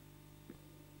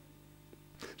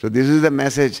 So this is the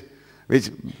message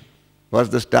which was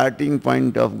the starting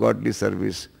point of godly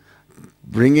service,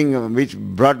 which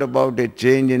brought about a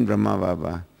change in Brahma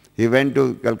Baba. He went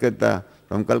to Calcutta.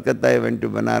 From Calcutta he went to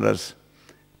Banaras.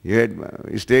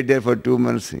 He stayed there for 2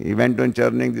 months. He went on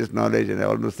churning this knowledge and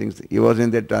all those things. He was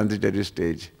in the transitory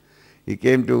stage. He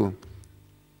came to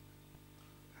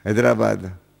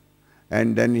Hyderabad,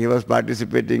 and then he was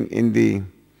participating in the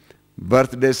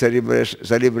birthday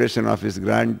celebration of his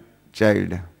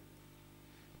grandchild.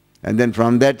 And then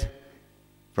from that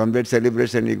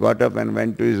celebration he got up and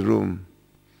went to his room.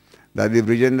 Dadi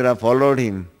Brijendra followed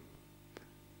him,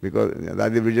 because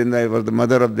Dadi Brijendra was the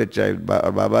mother of the child,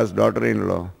 Baba's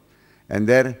daughter-in-law. And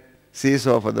there she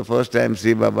saw for the first time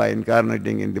Sri Baba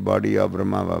incarnating in the body of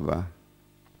Brahma Baba.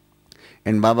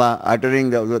 And Baba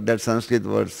uttering that Sanskrit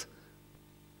words,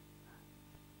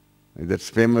 that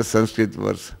famous Sanskrit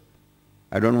verse.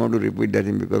 I don't want to repeat that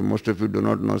because most of you do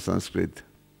not know Sanskrit.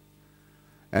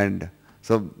 And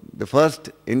so the first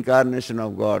incarnation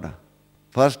of God,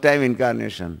 first time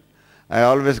incarnation, I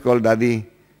always call Dadi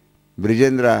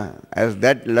Brijendra as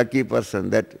that lucky person,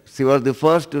 that she was the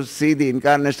first to see the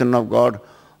incarnation of God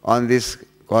on this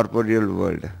corporeal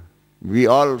world. We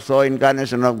all saw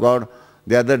incarnation of God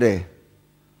the other day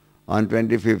on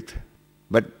 25th.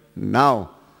 But now,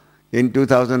 in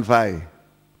 2005,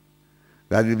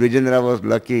 Dadi Brijendra was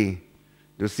lucky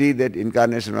to see that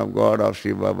incarnation of God of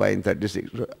Sri Baba in 36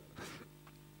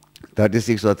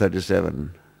 or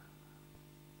 37.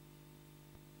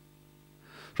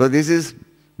 So this is,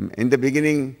 in the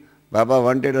beginning, Baba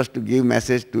wanted us to give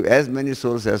message to as many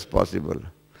souls as possible.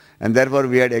 And therefore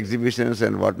we had exhibitions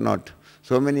and whatnot,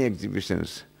 so many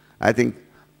exhibitions. I think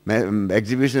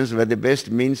exhibitions were the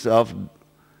best means of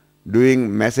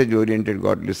doing message-oriented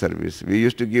godly service. We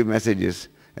used to give messages.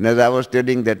 And as I was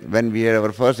telling that when we had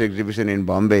our first exhibition in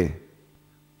Bombay,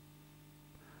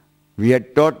 we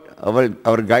had taught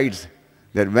our guides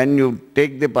that when you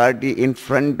take the party in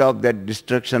front of that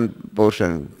destruction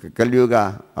portion, Kali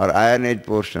Yuga or Iron Age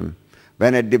portion,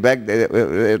 when at the back there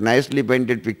was a nicely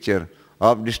painted picture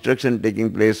of destruction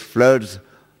taking place, floods,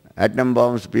 atom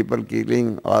bombs, people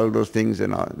killing, all those things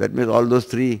and all. That means all those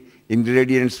three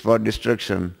ingredients for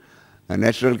destruction,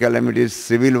 natural calamities,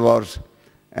 civil wars,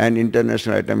 and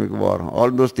international atomic war. All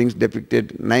those things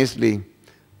depicted nicely.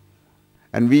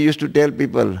 And we used to tell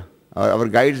people, our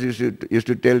guides used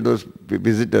to tell those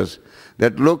visitors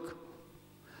that, look,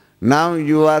 now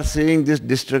you are seeing this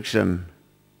destruction.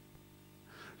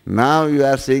 Now you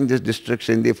are seeing this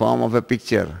destruction in the form of a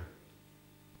picture.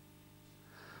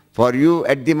 For you,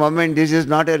 at the moment, this is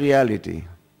not a reality.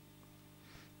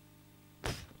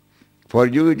 For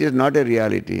you, it is not a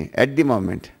reality at the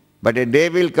moment. But a day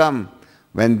will come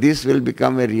when this will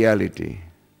become a reality.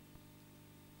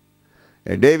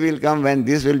 A day will come when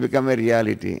this will become a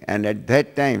reality, and at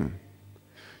that time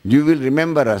you will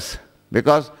remember us,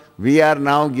 because we are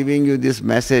now giving you this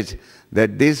message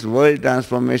that this world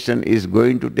transformation is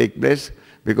going to take place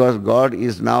because God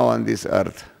is now on this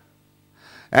earth.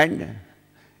 And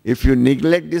if you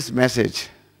neglect this message,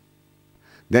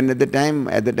 then at the time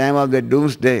of the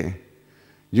doomsday,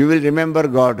 you will remember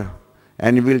God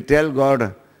and you will tell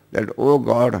God that, oh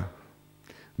God,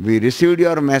 we received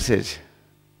your message.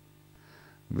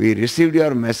 We received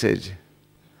your message,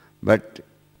 but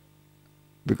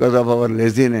because of our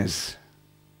laziness,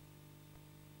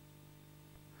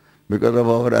 because of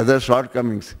our other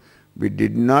shortcomings, we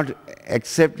did not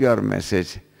accept your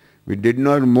message. We did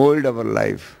not mold our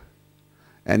life.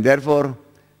 And therefore,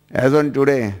 as on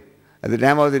today, at the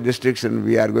time of the destruction,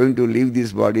 we are going to leave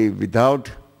this body without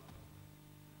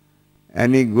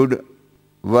any good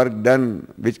work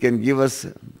done which can give us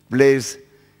place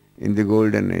in the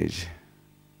golden age.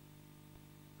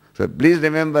 So please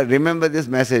remember this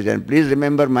message, and please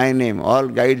remember my name. All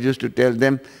guides used to tell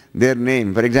them their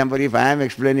name. For example, if I am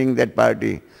explaining that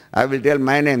party, I will tell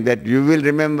my name, that you will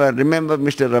remember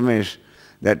Mr. Ramesh,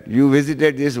 that you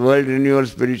visited this World Renewal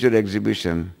Spiritual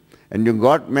Exhibition and you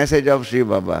got message of Sri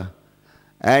Baba.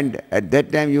 And at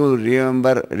that time you will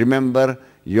remember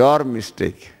your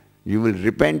mistake. You will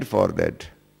repent for that.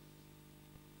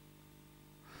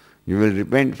 You will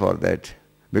repent for that.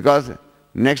 Because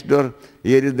next door,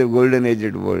 here is the golden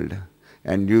aged world.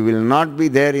 And you will not be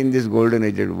there in this golden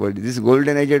aged world. This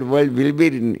golden aged world will be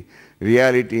in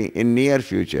reality in near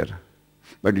future.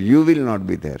 But you will not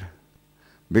be there.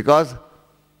 Because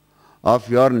of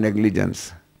your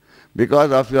negligence.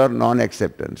 Because of your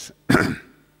non-acceptance.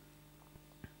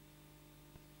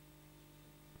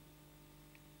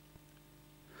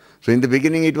 So in the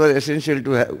beginning it was essential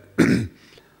to have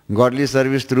godly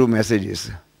service through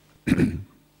messages.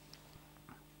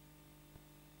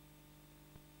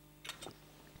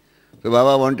 So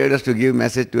Baba wanted us to give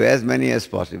message to as many as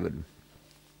possible.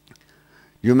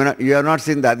 You have not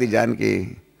seen Dadi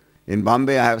Janki. In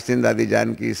Bombay I have seen Dadi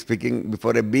Janki speaking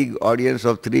before a big audience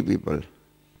of 3 people.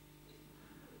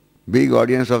 Big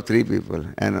audience of 3 people.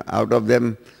 And out of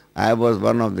them, I was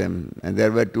one of them. And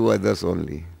there were 2 others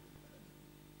only.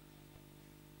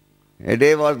 A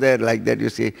day was there like that, you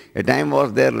see. A time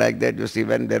was there like that, you see,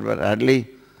 when there were hardly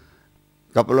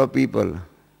a couple of people.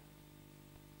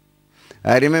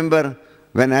 I remember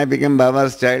when I became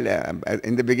Baba's child,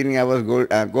 in the beginning I was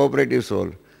cooperative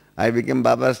soul. I became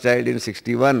Baba's child in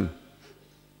 61.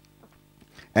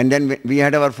 And then we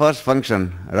had our first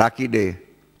function, Rakhi Day.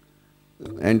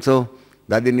 And so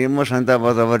Dadi Nirmal Shanta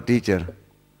was our teacher.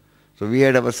 So we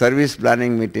had our service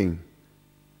planning meeting.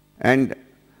 And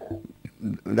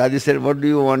Dadi said, what do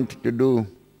you want to do?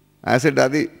 I said,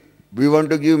 Dadi, we want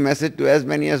to give message to as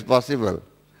many as possible.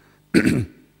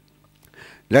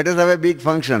 Let us have a big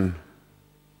function.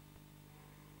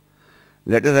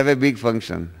 Let us have a big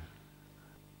function.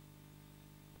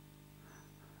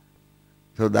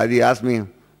 So Dadi asked me,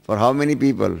 for how many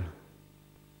people?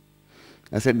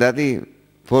 I said, Dadi,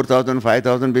 4,000,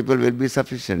 5,000 people will be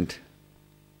sufficient.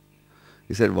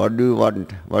 He said, what do you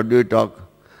want? What do you talk?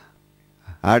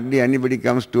 Hardly anybody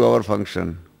comes to our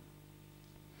function.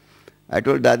 I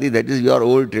told Dadi, that is your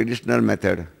old traditional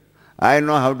method. I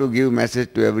know how to give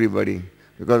message to everybody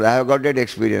because I have got that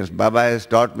experience. Baba has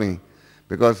taught me.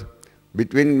 Because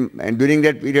during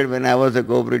that period when I was a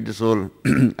cooperative soul,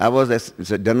 I was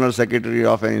a general secretary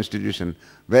of an institution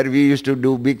where we used to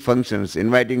do big functions,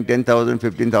 inviting 10,000,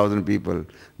 15,000 people.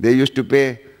 They used to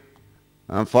pay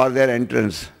for their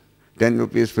entrance, 10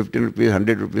 rupees, 15 rupees,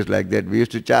 100 rupees like that. We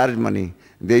used to charge money.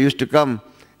 They used to come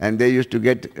and they used to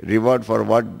get reward for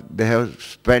what they have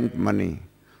spent money,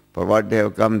 for what they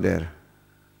have come there.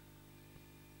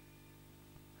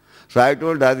 So I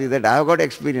told Dadi that I have got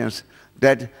experience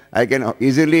that I can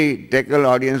easily tackle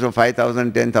audience of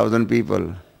 5,000, 10,000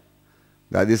 people.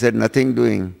 Dadi said, nothing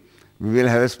doing. We will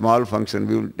have a small function.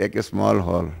 We will take a small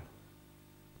hall.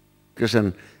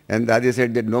 And Dadi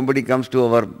said that nobody comes to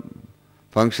our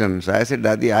function. So I said,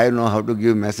 Dadi, I know how to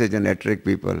give message and attract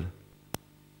people.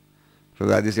 So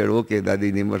Dadi said, okay.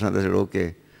 Dadi Nirmal Shanta said,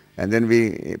 okay. And then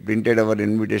we printed our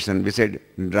invitation. We said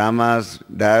dramas,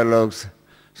 dialogues,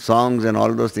 songs and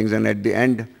all those things. And at the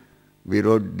end, we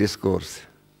wrote discourse.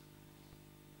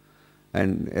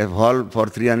 And a hall for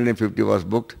 350 was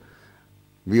booked.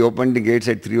 We opened the gates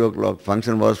at 3 o'clock.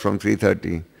 Function was from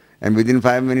 3:30. And within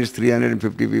 5 minutes,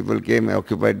 350 people came and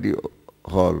occupied the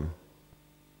hall.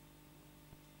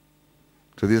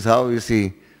 So this is how you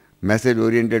see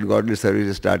message-oriented godly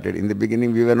service started. In the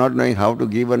beginning, we were not knowing how to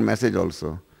give one message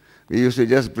also. We used to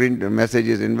just print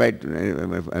messages, invite,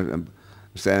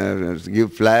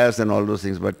 give flyers and all those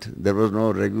things, but there was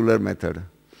no regular method.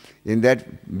 In that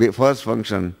first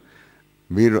function,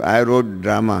 I wrote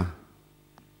drama,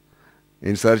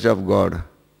 In Search of God.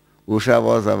 Usha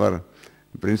was our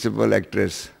principal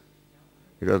actress.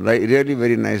 It was really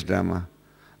very nice drama.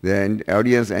 The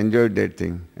audience enjoyed that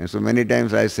thing. And so many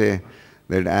times I say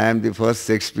that I am the first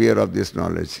Shakespeare of this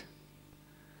knowledge.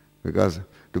 Because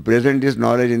to present this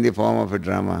knowledge in the form of a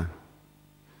drama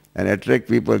and attract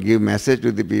people, give message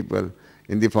to the people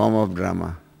in the form of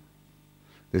drama.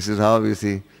 This is how we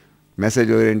see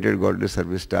message-oriented godly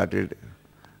service started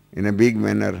in a big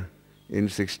manner in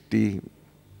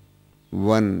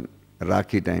 61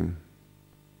 Rakhi time.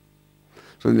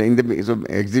 So so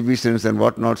exhibitions and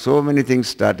whatnot, so many things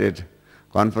started.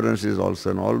 Conferences also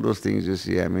and all those things you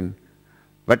see, I mean.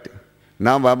 But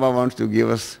now Baba wants to give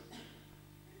us,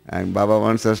 and Baba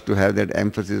wants us to have that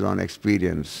emphasis on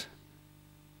experience.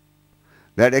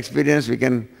 That experience we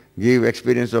can give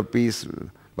experience of peace.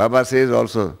 Baba says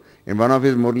also, in one of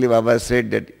his Murli, Baba said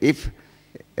that if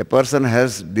a person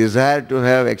has desire to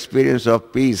have experience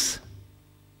of peace,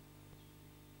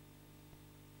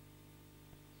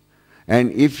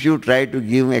 and if you try to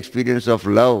give him experience of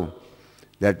love,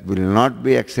 that will not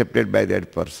be accepted by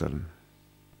that person.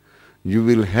 You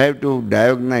will have to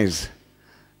diagnose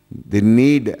the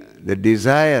need, the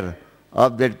desire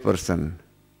of that person.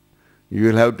 You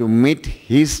will have to meet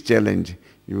his challenge.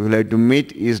 You will have to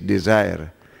meet his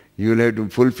desire. You will have to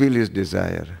fulfill his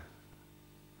desire.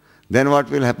 Then what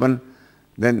will happen?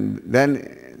 Then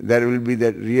there will be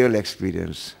that real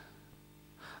experience.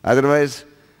 Otherwise,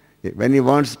 when he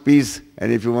wants peace,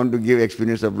 and if you want to give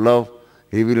experience of love,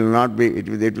 he will not be,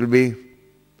 it will be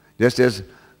just as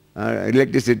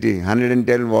electricity,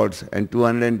 110 volts and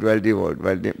 220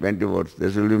 volts.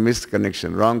 There will be missed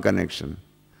connection, wrong connection.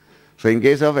 So in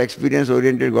case of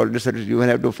experience-oriented godly service, you will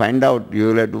have to find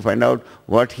out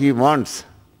what he wants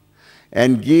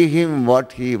and give him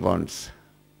what he wants.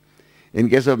 In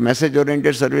case of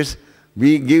message-oriented service,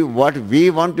 we give what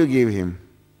we want to give him.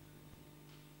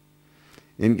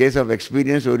 In case of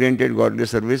experience-oriented godly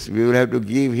service, we will have to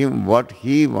give him what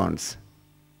he wants.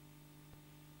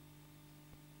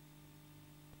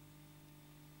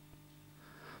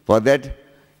 For that,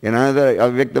 in another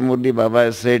Avyakta Murti, Baba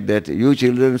has said that you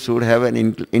children should have an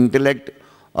intellect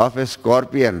of a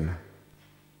scorpion.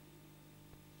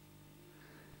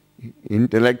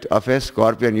 Intellect of a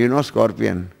scorpion. You know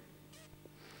scorpion.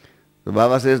 So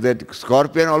Baba says that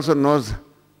scorpion also knows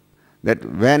that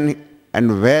when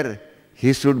and where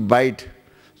he should bite,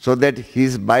 so that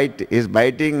his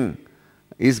biting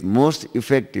is most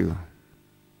effective.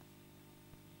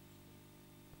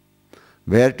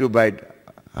 Where to bite,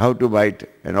 how to bite,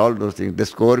 and all those things. The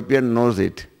scorpion knows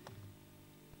it.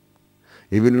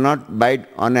 He will not bite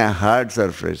on a hard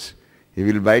surface. He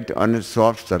will bite on a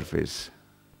soft surface.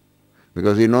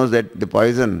 Because he knows that the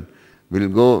poison will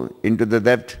go into the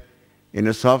depth in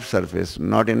a soft surface,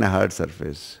 not in a hard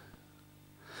surface.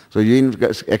 So in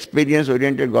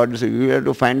experience-oriented godly service, you have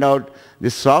to find out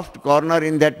the soft corner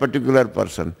in that particular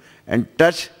person and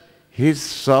touch his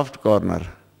soft corner.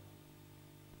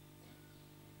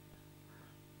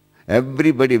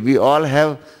 Everybody, we all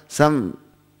have some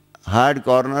hard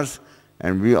corners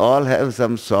and we all have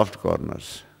some soft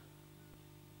corners.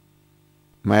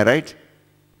 Am I right?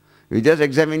 You just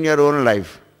examine your own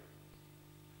life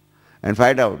and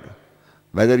find out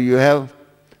whether you have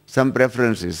some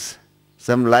preferences,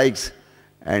 some likes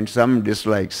and some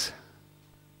dislikes.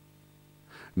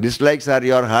 Dislikes are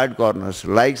your hard corners,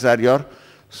 likes are your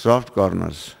soft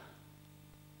corners.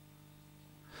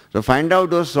 So find out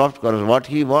those soft corners, what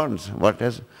he wants,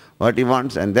 what he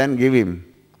wants, and then give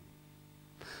him.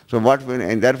 So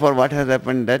and therefore what has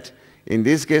happened that in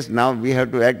this case now we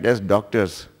have to act as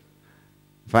doctors.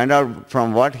 Find out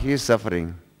from what he is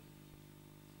suffering.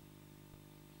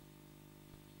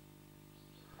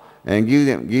 And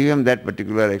give him that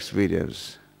particular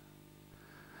experience.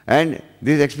 And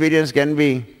this experience can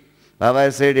be, Baba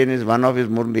has said in one of his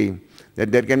Murli,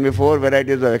 that there can be 4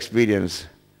 varieties of experience.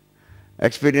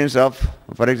 Experience of,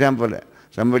 for example,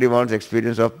 somebody wants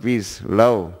experience of peace,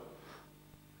 love.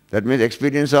 That means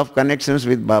experience of connections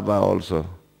with Baba also.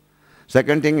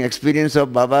 Second thing, experience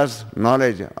of Baba's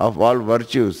knowledge of all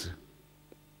virtues.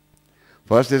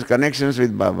 First is connections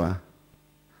with Baba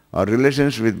or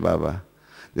relations with Baba.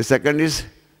 The second is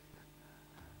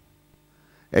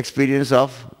experience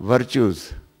of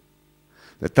virtues.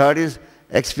 The third is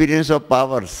experience of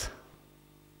powers.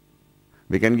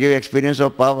 We can give experience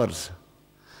of powers.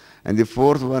 And the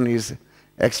fourth one is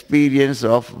experience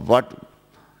of what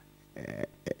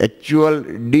actual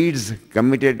deeds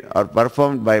committed or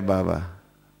performed by Baba.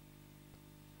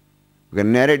 We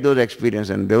can narrate those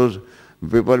experiences and those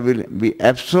people will be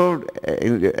absorbed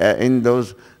in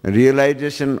those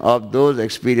realization of those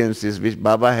experiences which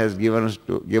Baba has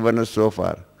given us so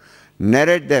far.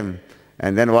 Narrate them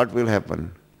and then what will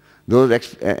happen? Those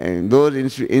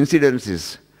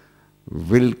incidences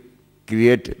will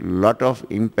create a lot of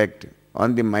impact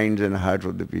on the minds and hearts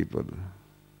of the people.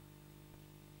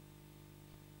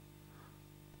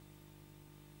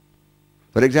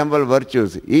 For example,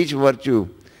 virtues. Each virtue,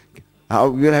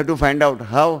 you will have to find out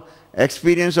how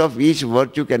experience of each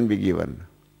virtue can be given.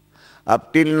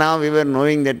 Up till now we were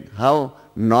knowing that how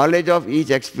knowledge of each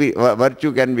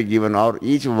virtue can be given, or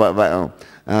each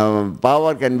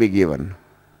power can be given.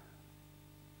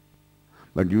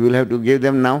 But you will have to give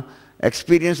them now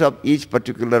experience of each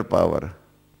particular power.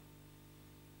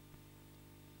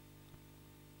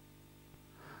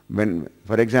 When,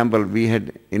 for example, we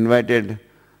had invited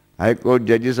High Court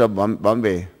judges of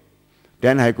Bombay,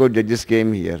 10 High Court judges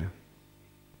came here.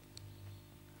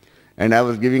 And I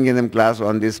was giving them class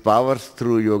on these powers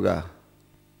through yoga.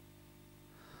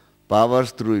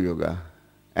 Powers through yoga.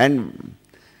 And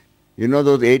you know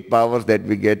those 8 powers that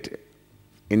we get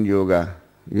in yoga.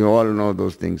 You all know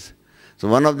those things. So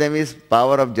one of them is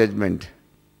power of judgment.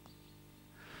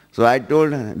 So I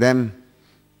told them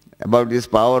about this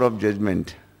power of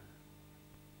judgment.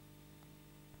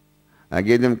 I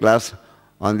gave them class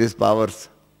on these powers.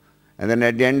 And then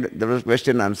at the end there was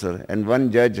question answer. And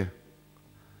one judge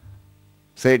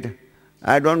said,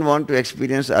 I don't want to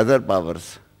experience other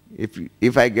powers.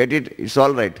 If I get it, it's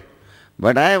all right.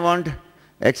 But I want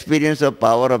experience of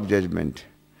power of judgment.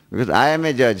 Because I am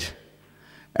a judge.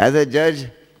 As a judge,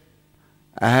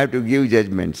 I have to give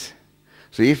judgments.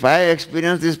 So if I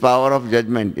experience this power of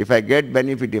judgment, if I get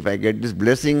benefit, if I get this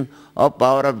blessing of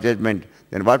power of judgment,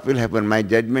 then what will happen? My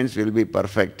judgments will be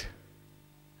perfect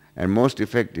and most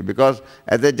effective. Because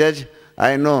as a judge,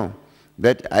 I know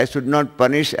that I should not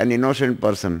punish an innocent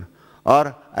person,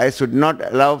 or I should not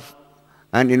allow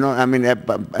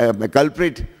a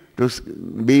culprit to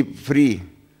be free.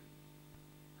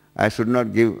 I should not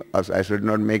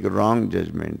make wrong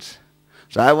judgments.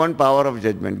 So I want power of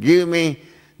judgment. Give me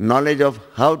knowledge of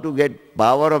how to get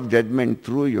power of judgment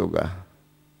through yoga.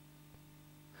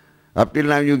 Up till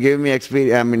now you gave me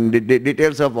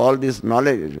details of all this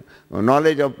knowledge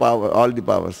of power, all the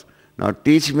powers. Now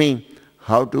teach me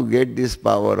how to get this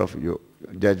power of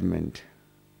judgment.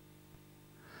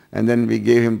 And then we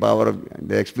gave him power of,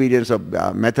 the experience of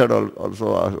method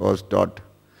also was taught.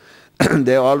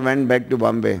 They all went back to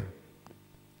Bombay.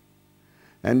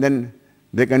 And then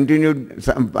they continued,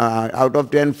 out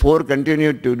of 10, 4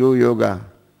 continued to do yoga,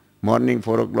 morning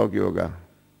 4 o'clock yoga.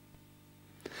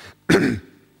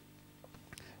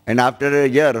 And after a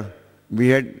year, we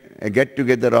had a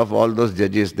get-together of all those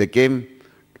judges. They came,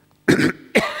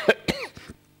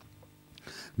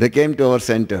 they came to our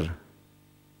center.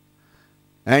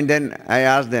 And then I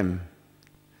asked them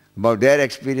about their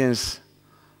experience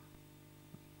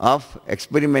of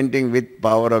experimenting with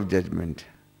power of judgment.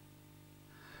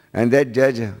 And that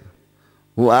judge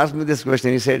who asked me this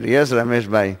question, he said, yes, Ramesh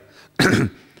bhai,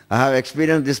 I have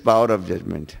experienced this power of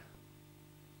judgment.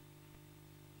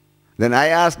 Then I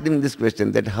asked him this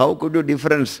question, that how could you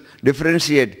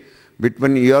differentiate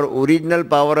between your original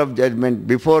power of judgment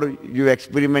before you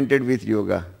experimented with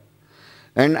yoga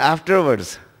and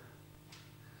afterwards?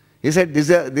 He said,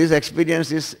 this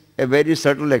experience is a very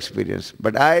subtle experience.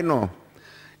 But I know,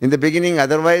 in the beginning,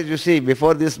 otherwise, you see,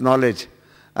 before this knowledge,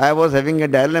 I was having a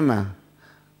dilemma,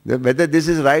 whether this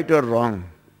is right or wrong.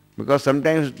 Because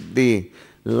sometimes the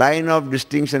line of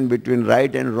distinction between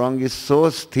right and wrong is so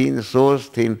thin,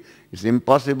 it's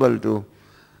impossible to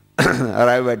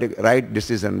arrive at a right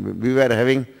decision. We were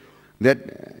having that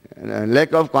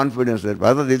lack of confidence that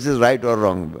whether this is right or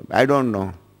wrong. I don't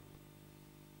know.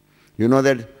 You know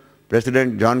that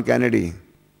President John Kennedy,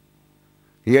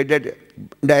 he had that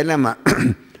dilemma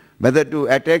whether to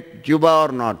attack Cuba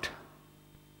or not.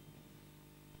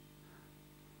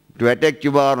 To attack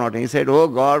Cuba or not. And he said, oh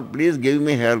God, please give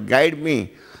me help, guide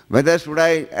me. Whether should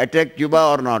I attack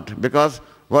Cuba or not? Because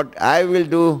what I will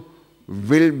do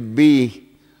will be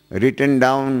written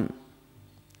down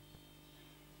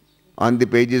on the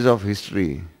pages of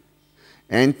history.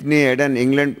 Anthony Eden,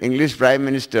 English Prime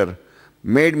Minister,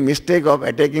 made mistake of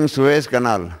attacking Suez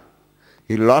Canal.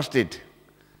 He lost it.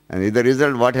 And as a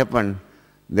result, what happened?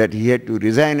 That he had to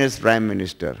resign as Prime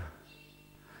Minister.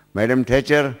 Madam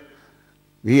Thatcher,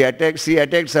 she attacked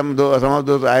some of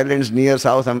those islands near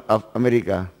South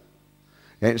America.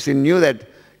 And she knew that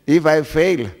if I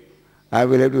fail, I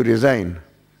will have to resign.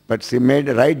 But she made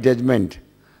a right judgment.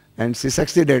 And she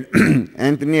succeeded.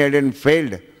 Anthony Eden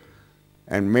failed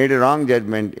and made a wrong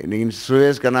judgment in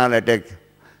Suez Canal attack.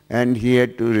 And he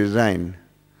had to resign.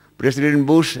 President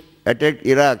Bush attacked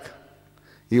Iraq.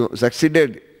 He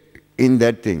succeeded in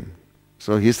that thing.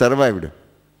 So he survived.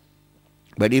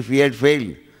 But if he had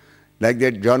failed, like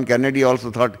that John Kennedy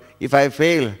also thought, if I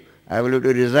fail, I will have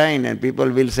to resign and people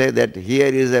will say that here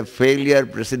is a failure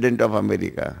president of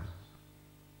America.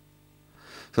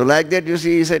 So like that, you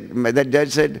see, he said, that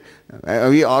judge said,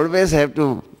 we always have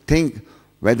to think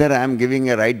whether I am giving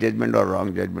a right judgment or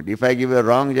wrong judgment. If I give a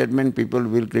wrong judgment, people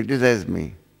will criticize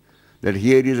me. That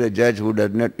here is a judge who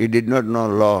did not know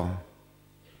law.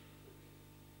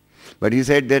 But he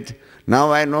said that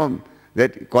now I know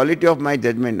that quality of my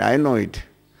judgment, I know it.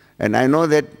 And I know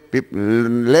that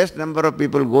less number of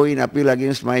people go in appeal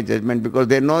against my judgment because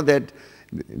they know that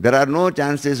there are no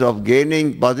chances of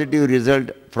gaining positive result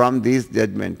from this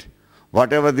judgment.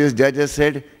 Whatever this judge has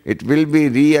said, it will be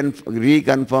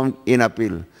reconfirmed in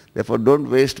appeal. Therefore, don't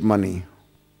waste money.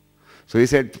 So he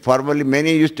said, formerly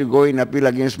many used to go in appeal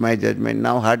against my judgment.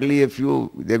 Now hardly a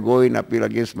few, they go in appeal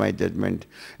against my judgment.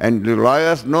 And the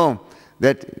lawyers know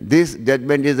that this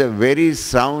judgment is a very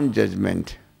sound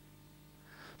judgment.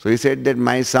 So he said that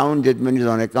my sound judgment is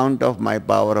on account of my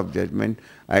power of judgment.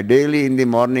 I daily in the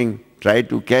morning try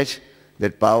to catch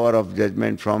that power of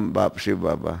judgment from Shiv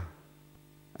Baba.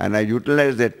 And I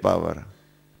utilize that power.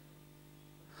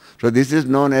 So this is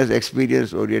known as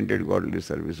experience-oriented godly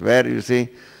service, where you see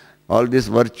all these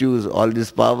virtues, all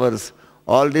these powers,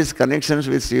 all these connections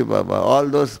with Shiv Baba, all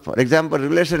those, for example,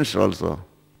 relations also.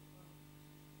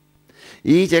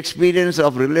 Each experience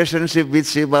of relationship with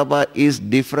Shiv Baba is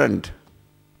different.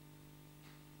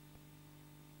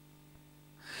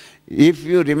 If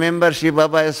you remember Shiv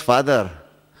Baba as father,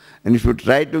 and if you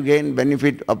try to gain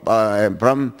benefit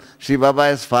from Shiv Baba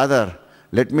as father,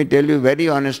 let me tell you very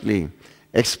honestly,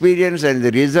 experience and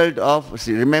the result of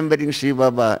remembering Shiv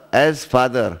Baba as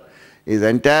father is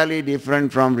entirely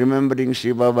different from remembering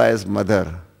Shiv Baba as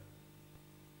mother.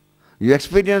 You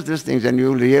experience these things and you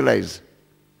will realize.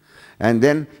 And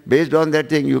then, based on that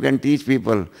thing, you can teach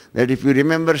people that if you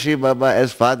remember Shiv Baba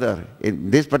as father, in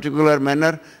this particular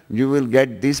manner, you will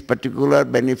get this particular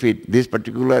benefit, this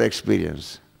particular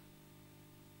experience.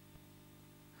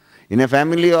 In a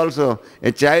family also,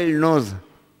 a child knows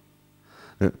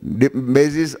the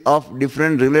basis of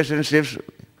different relationships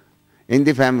in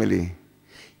the family.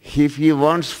 If he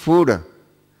wants food,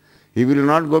 he will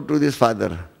not go to this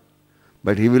father,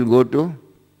 but he will go to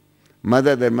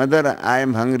mother. The mother, I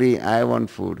am hungry, I want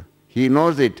food. He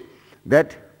knows it,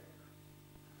 that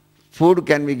food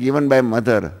can be given by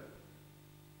mother.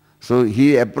 So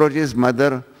he approaches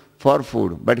mother for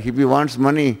food. But if he wants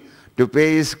money to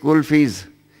pay his school fees,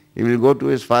 he will go to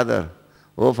his father.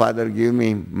 Oh father, give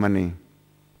me money.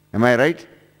 Am I right?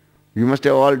 You must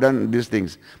have all done these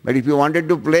things. But if you wanted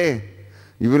to play,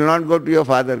 you will not go to your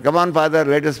father. Come on father,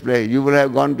 let us play. You will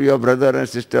have gone to your brother and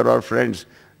sister or friends.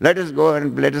 Let us go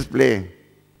and let us play.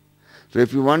 So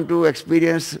if you want to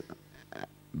experience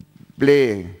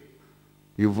play,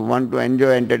 you want to enjoy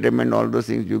entertainment, all those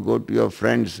things, you go to your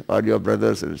friends or your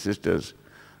brothers and sisters,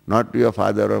 not to your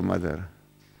father or mother.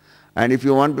 And if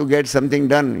you want to get something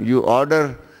done, you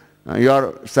order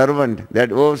your servant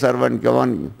that, oh servant, come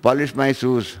on, polish my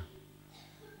shoes.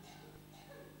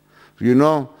 You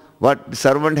know what the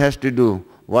servant has to do,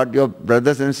 what your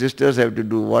brothers and sisters have to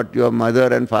do, what your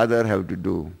mother and father have to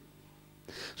do.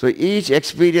 So each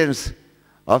experience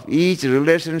of each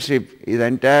relationship is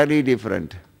entirely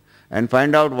different. And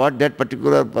find out what that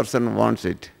particular person wants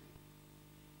it.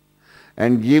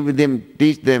 And give them,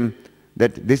 teach them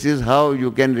that this is how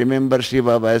you can remember Shiv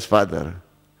Baba as father,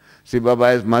 Shiv Baba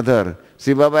as mother,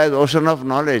 Shiv Baba as ocean of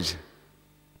knowledge.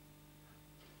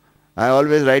 I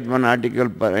always write one article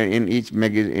in each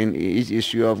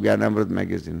issue of Gyanamrit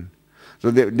magazine.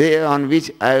 So the day on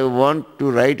which I want to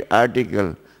write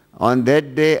article, on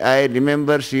that day I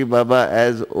remember Shiv Baba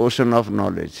as ocean of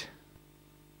knowledge.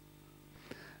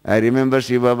 I remember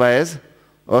Shiv Baba as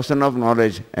ocean of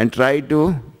knowledge and try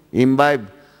to imbibe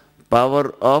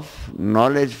power of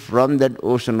knowledge from that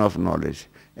ocean of knowledge,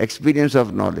 experience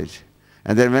of knowledge.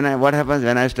 And then what happens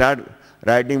when I start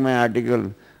writing my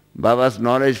article, Baba's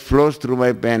knowledge flows through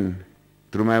my pen,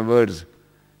 through my words.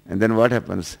 And then what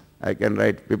happens? I can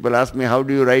write. People ask me, how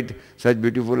do you write such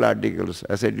beautiful articles?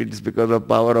 I said, it is because of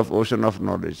power of ocean of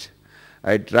knowledge.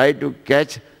 I try to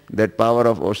catch that power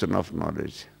of ocean of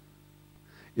knowledge.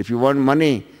 If you want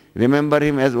money, remember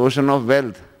him as ocean of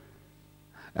wealth.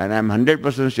 And I am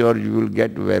 100% sure you will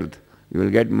get wealth, you will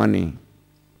get money.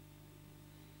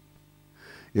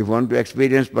 If you want to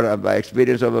experience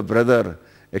of a brother,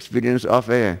 experience of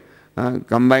a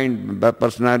combined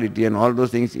personality and all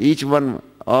those things, each one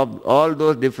of all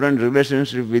those different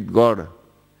relationships with God.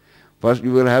 First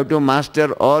you will have to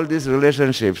master all these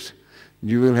relationships.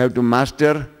 You will have to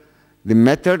master the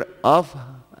method of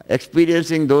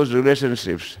experiencing those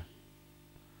relationships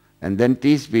and then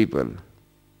teach people.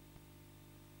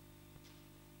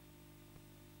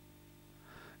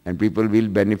 And people will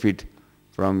benefit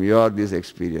from these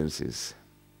experiences.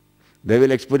 They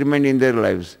will experiment in their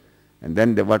lives, and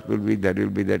then what will be? That will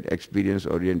be that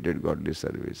experience-oriented godly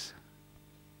service.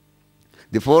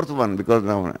 The fourth one, because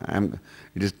now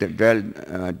it is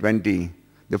 12:20.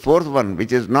 The fourth one,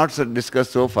 which is not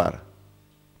discussed so far,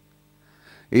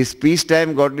 is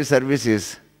peacetime godly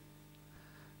services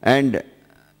and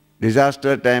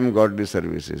disaster time godly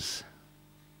services.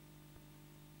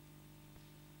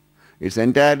 It's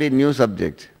entirely new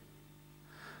subject.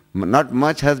 Not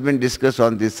much has been discussed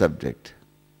on this subject.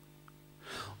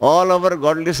 All our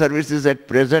godly services at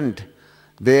present,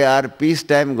 they are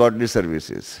peacetime godly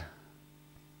services.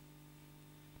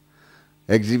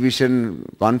 Exhibition,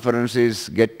 conferences,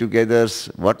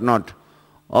 get-togethers, whatnot,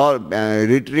 all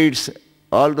retreats,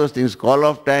 all those things, call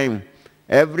of time,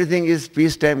 everything is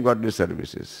peacetime godly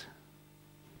services.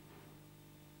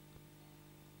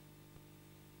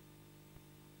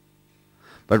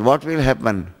 But what will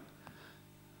happen?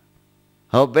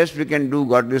 How best we can do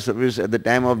godly service at the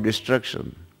time of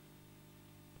destruction?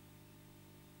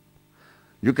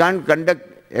 You can't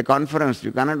conduct a conference,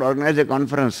 you cannot organize a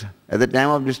conference at the time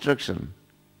of destruction.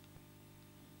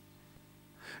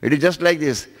 It is just like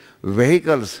this.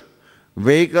 Vehicles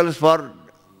for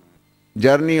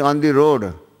journey on the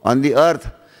road, on the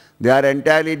earth, they are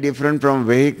entirely different from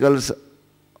vehicles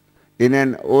in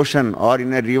an ocean or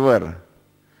in a river.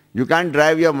 You can't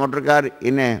drive your motor car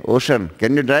in an ocean.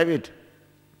 Can you drive it?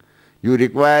 You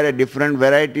require a different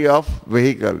variety of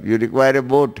vehicle. You require a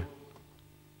boat.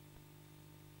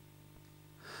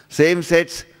 Same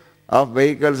sets of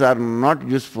vehicles are not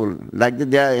useful. Like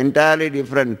they are entirely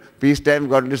different. Peacetime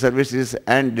godly services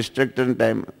and destruction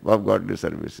time of godly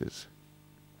services.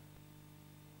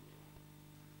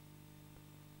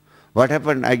 What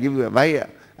happened? Why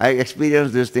I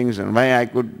experienced these things and why I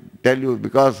could tell you,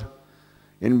 because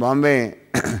in Bombay,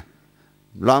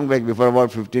 long back, before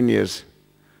about 15 years,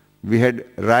 we had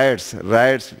riots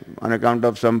on account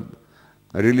of some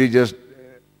religious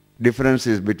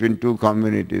differences between two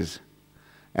communities.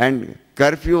 And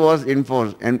curfew was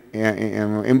imposed,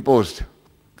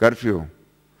 curfew.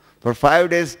 For 5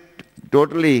 days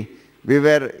totally, we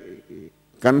were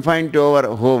confined to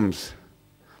our homes.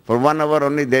 For 1 hour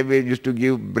only they used to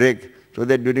give break, so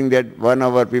that during that 1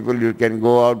 hour people you can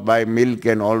go out, buy milk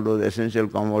and all those essential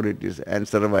commodities and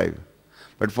survive.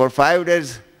 But for 5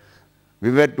 days we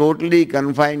were totally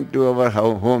confined to our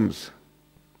homes.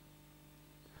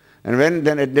 And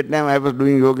then at that time I was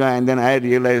doing yoga, and then I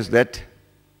realized that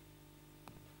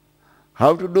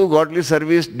how to do godly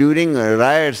service during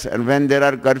riots and when there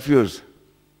are curfews.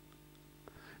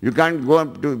 You can't go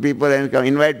up to people and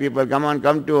invite people, come on,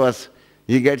 come to us.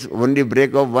 He gets only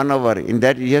break of 1 hour. In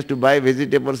that he has to buy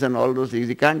vegetables and all those things.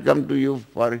 He can't come to you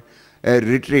for a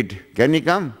retreat. Can he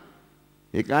come?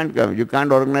 He can't come. You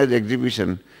can't organize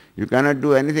exhibition. You cannot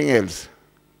do anything else.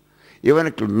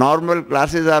 Even normal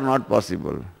classes are not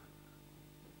possible.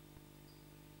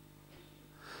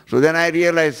 So then I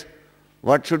realized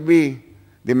what should be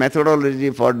the methodology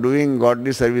for doing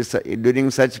godly service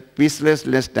during such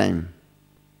peacelessness time,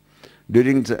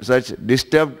 during such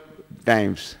disturbed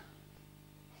times.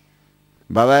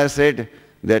 Baba has said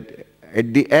that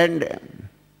at the end,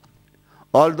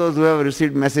 all those who have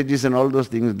received messages and all those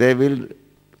things, they will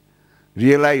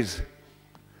realize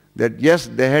that yes,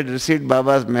 they had received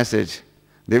Baba's message.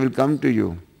 They will come to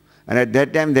you. And at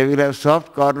that time, they will have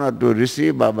soft corner to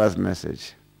receive Baba's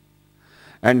message.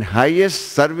 And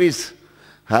highest service,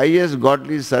 highest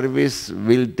godly service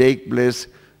will take place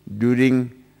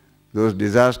during those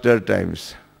disaster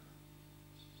times.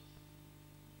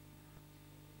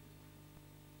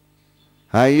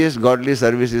 Highest godly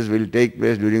services will take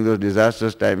place during those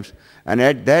disastrous times. And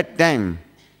at that time,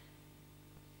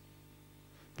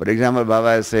 for example, Baba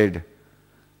has said,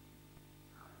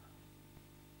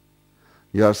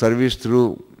 your service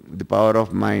through the power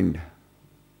of mind,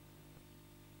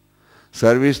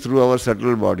 service through our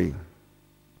subtle body.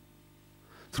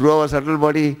 Through our subtle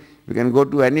body, we can go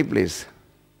to any place.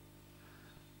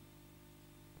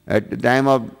 At the time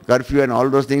of curfew and all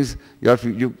those things,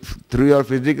 through your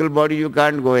physical body you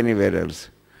can't go anywhere else.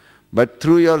 But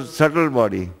through your subtle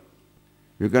body,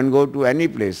 you can go to any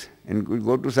place and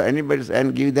go to anybody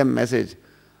and give them message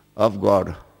of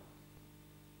God.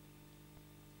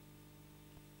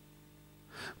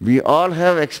 We all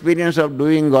have experience of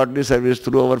doing godly service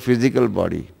through our physical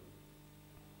body.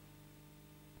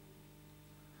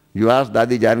 You ask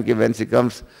Dadi Janki when she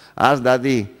comes, ask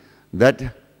Dadi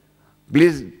that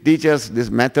please teach us this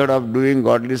method of doing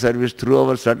godly service through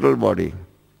our subtle body.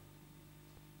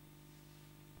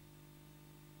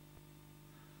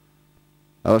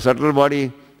 Our subtle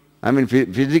body,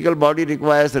 physical body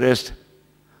requires rest.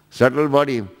 Subtle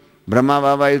body, Brahma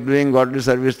Baba is doing godly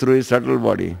service through his subtle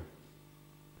body.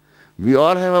 We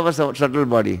all have our subtle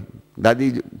body.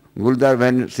 Dadi Guldar,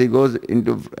 when she goes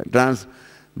into trance,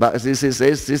 she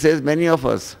says many of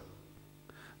us.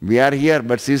 We are here,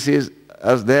 but she sees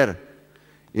us there.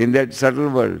 in that subtle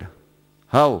world.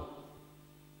 How?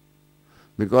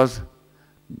 Because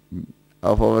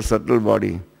of our subtle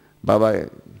body. Baba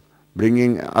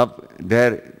bringing up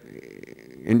there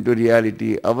into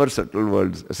reality our subtle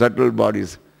worlds, subtle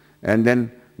bodies. And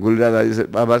then Gulraj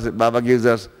said, Baba gives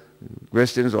us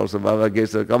questions also. Baba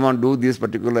gives us, come on, do this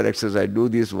particular exercise, do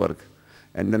this work.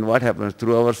 And then what happens?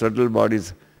 Through our subtle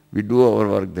bodies, we do our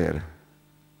work there.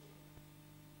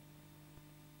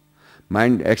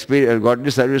 Mind, experience,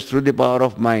 godly service through the power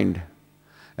of mind.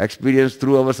 Experience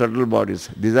through our subtle bodies.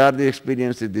 These are the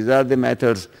experiences, these are the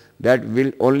methods that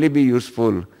will only be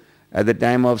useful at the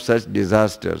time of such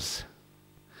disasters.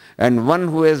 And one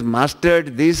who has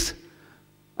mastered this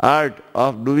art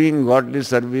of doing godly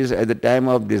service at the time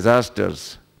of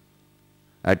disasters,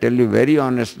 I tell you very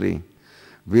honestly,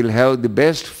 will have the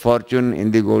best fortune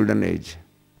in the golden age.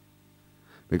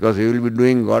 Because he will be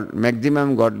doing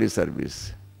maximum godly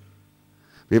service.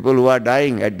 People who are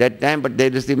dying at that time, but they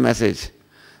receive message.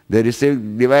 They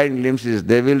receive divine glimpses.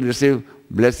 They will receive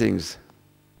blessings.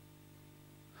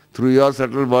 Through your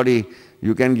subtle body,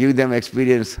 you can give them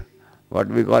experience, what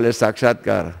we call as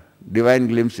sakshatkar, divine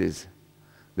glimpses.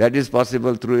 That is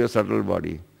possible through your subtle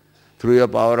body, through your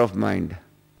power of mind,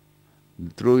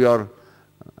 through your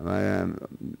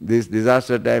this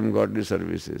disaster time godly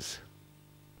services.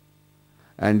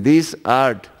 And this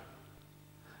art,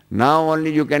 now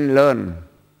only you can learn,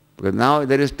 because now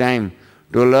there is time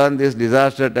to learn this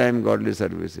disaster time godly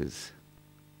services.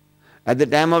 At the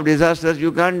time of disasters,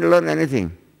 you can't learn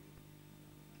anything.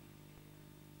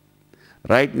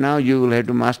 Right now you will have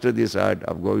to master this art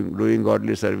of doing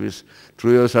godly service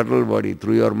through your subtle body,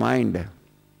 through your mind.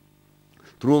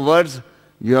 Through words,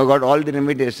 you have got all the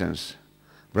limitations.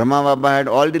 Brahma Baba had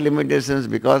all the limitations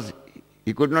because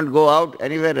he could not go out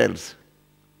anywhere else.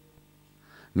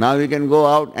 Now he can go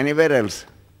out anywhere else.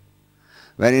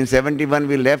 When in 71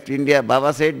 we left India,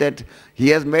 Baba said that he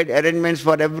has made arrangements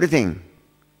for everything.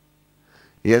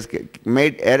 He has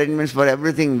made arrangements for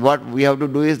everything. What we have to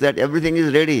do is that everything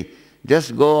is ready.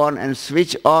 Just go on and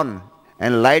switch on,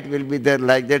 and light will be there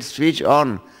like that, switch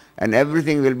on, and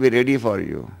everything will be ready for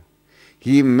you.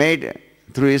 He made,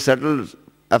 through his subtle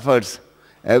efforts,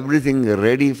 everything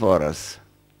ready for us.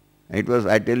 It was,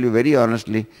 I tell you very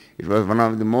honestly, it was one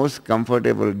of the most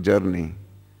comfortable journey.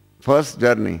 First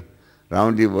journey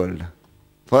round the world.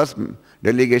 First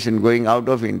delegation going out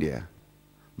of India.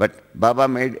 But Baba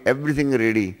made everything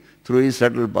ready through his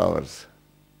subtle powers.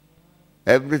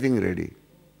 Everything ready.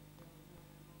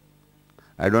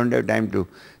 I don't have time to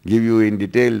give you in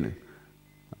detail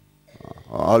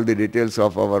all the details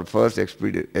of our first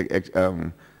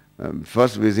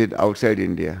first visit outside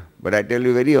India. But I tell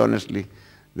you very honestly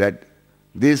that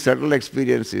these subtle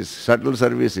experiences, subtle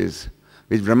services,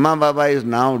 which Brahma Baba is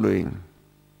now doing,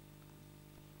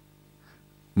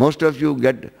 most of you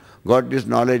got this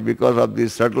knowledge because of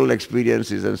these subtle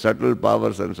experiences and subtle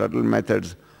powers and subtle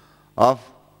methods of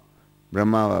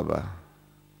Brahma Baba.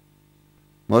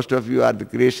 Most of you are the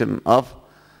creation of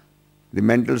the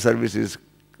mental services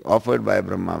offered by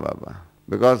Brahma Baba.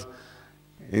 Because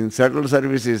in subtle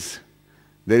services,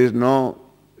 there is no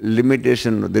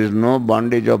limitation, there is no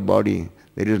bondage of body,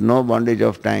 there is no bondage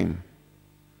of time.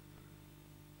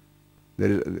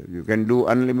 You can do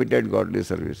unlimited godly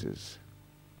services.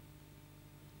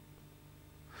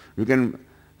 You can,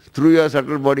 through your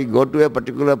subtle body, go to a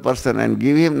particular person and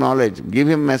give him knowledge, give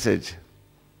him message.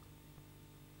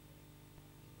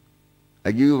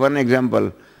 I give you one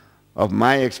example of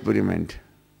my experiment.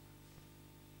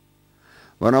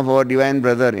 One of our divine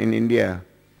brother in India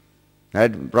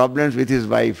had problems with his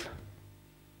wife.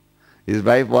 His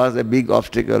wife was a big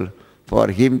obstacle for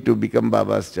him to become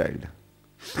Baba's child.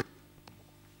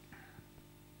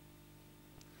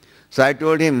 So I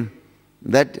told him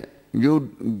that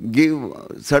you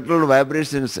give subtle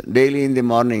vibrations daily in the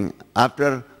morning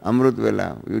after Amrit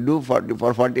Vela. You do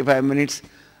for 45 minutes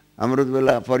Amrit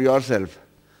Vela for yourself.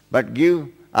 But give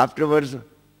afterwards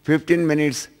 15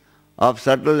 minutes of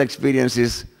subtle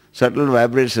experiences, subtle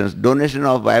vibrations, donation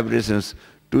of vibrations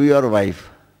to your wife.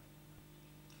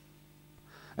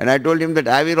 And I told him that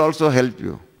I will also help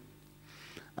you.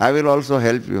 I will also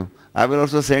help you. I will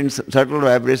also send subtle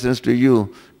vibrations to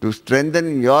you to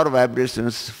strengthen your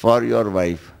vibrations for your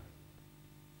wife.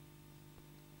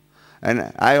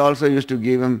 And I also used to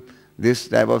give him this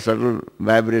type of subtle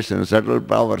vibrations, subtle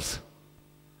powers.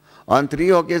 On 3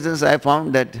 occasions I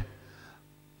found that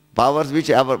powers which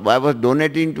I was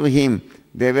donating to him,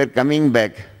 they were coming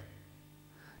back.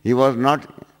 He was not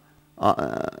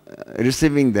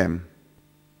receiving them.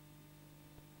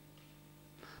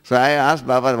 So I asked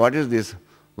Baba, what is this?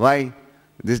 Why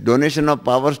this donation of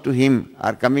powers to him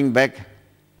are coming back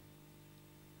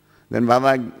Then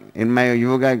Baba in my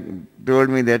yoga told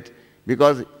me that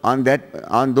because on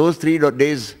those 3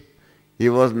 days he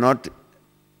was not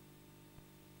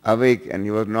awake and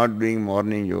he was not doing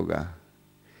morning yoga.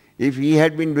 If he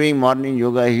had been doing morning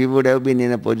yoga, he would have been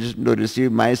in a position to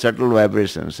receive my subtle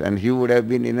vibrations, and he would have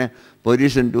been in a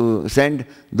position to send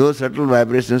those subtle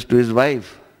vibrations to his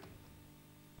wife.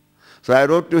 So I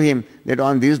wrote to him that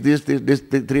on these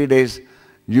 3 days,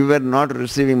 you were not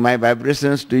receiving my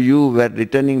vibrations to you, were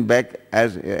returning back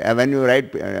as when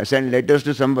you send letters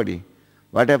to somebody.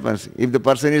 What happens? If the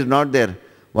person is not there,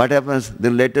 what happens? The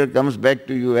letter comes back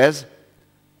to you as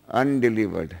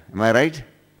undelivered. Am I right?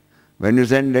 When you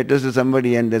send letters to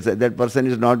somebody and that person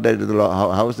is not there, the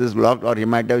house is locked, or he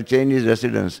might have changed his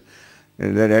residence,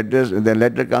 the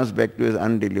letter comes back to you as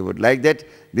undelivered. Like that,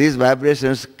 these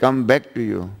vibrations come back to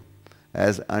you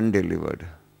as undelivered.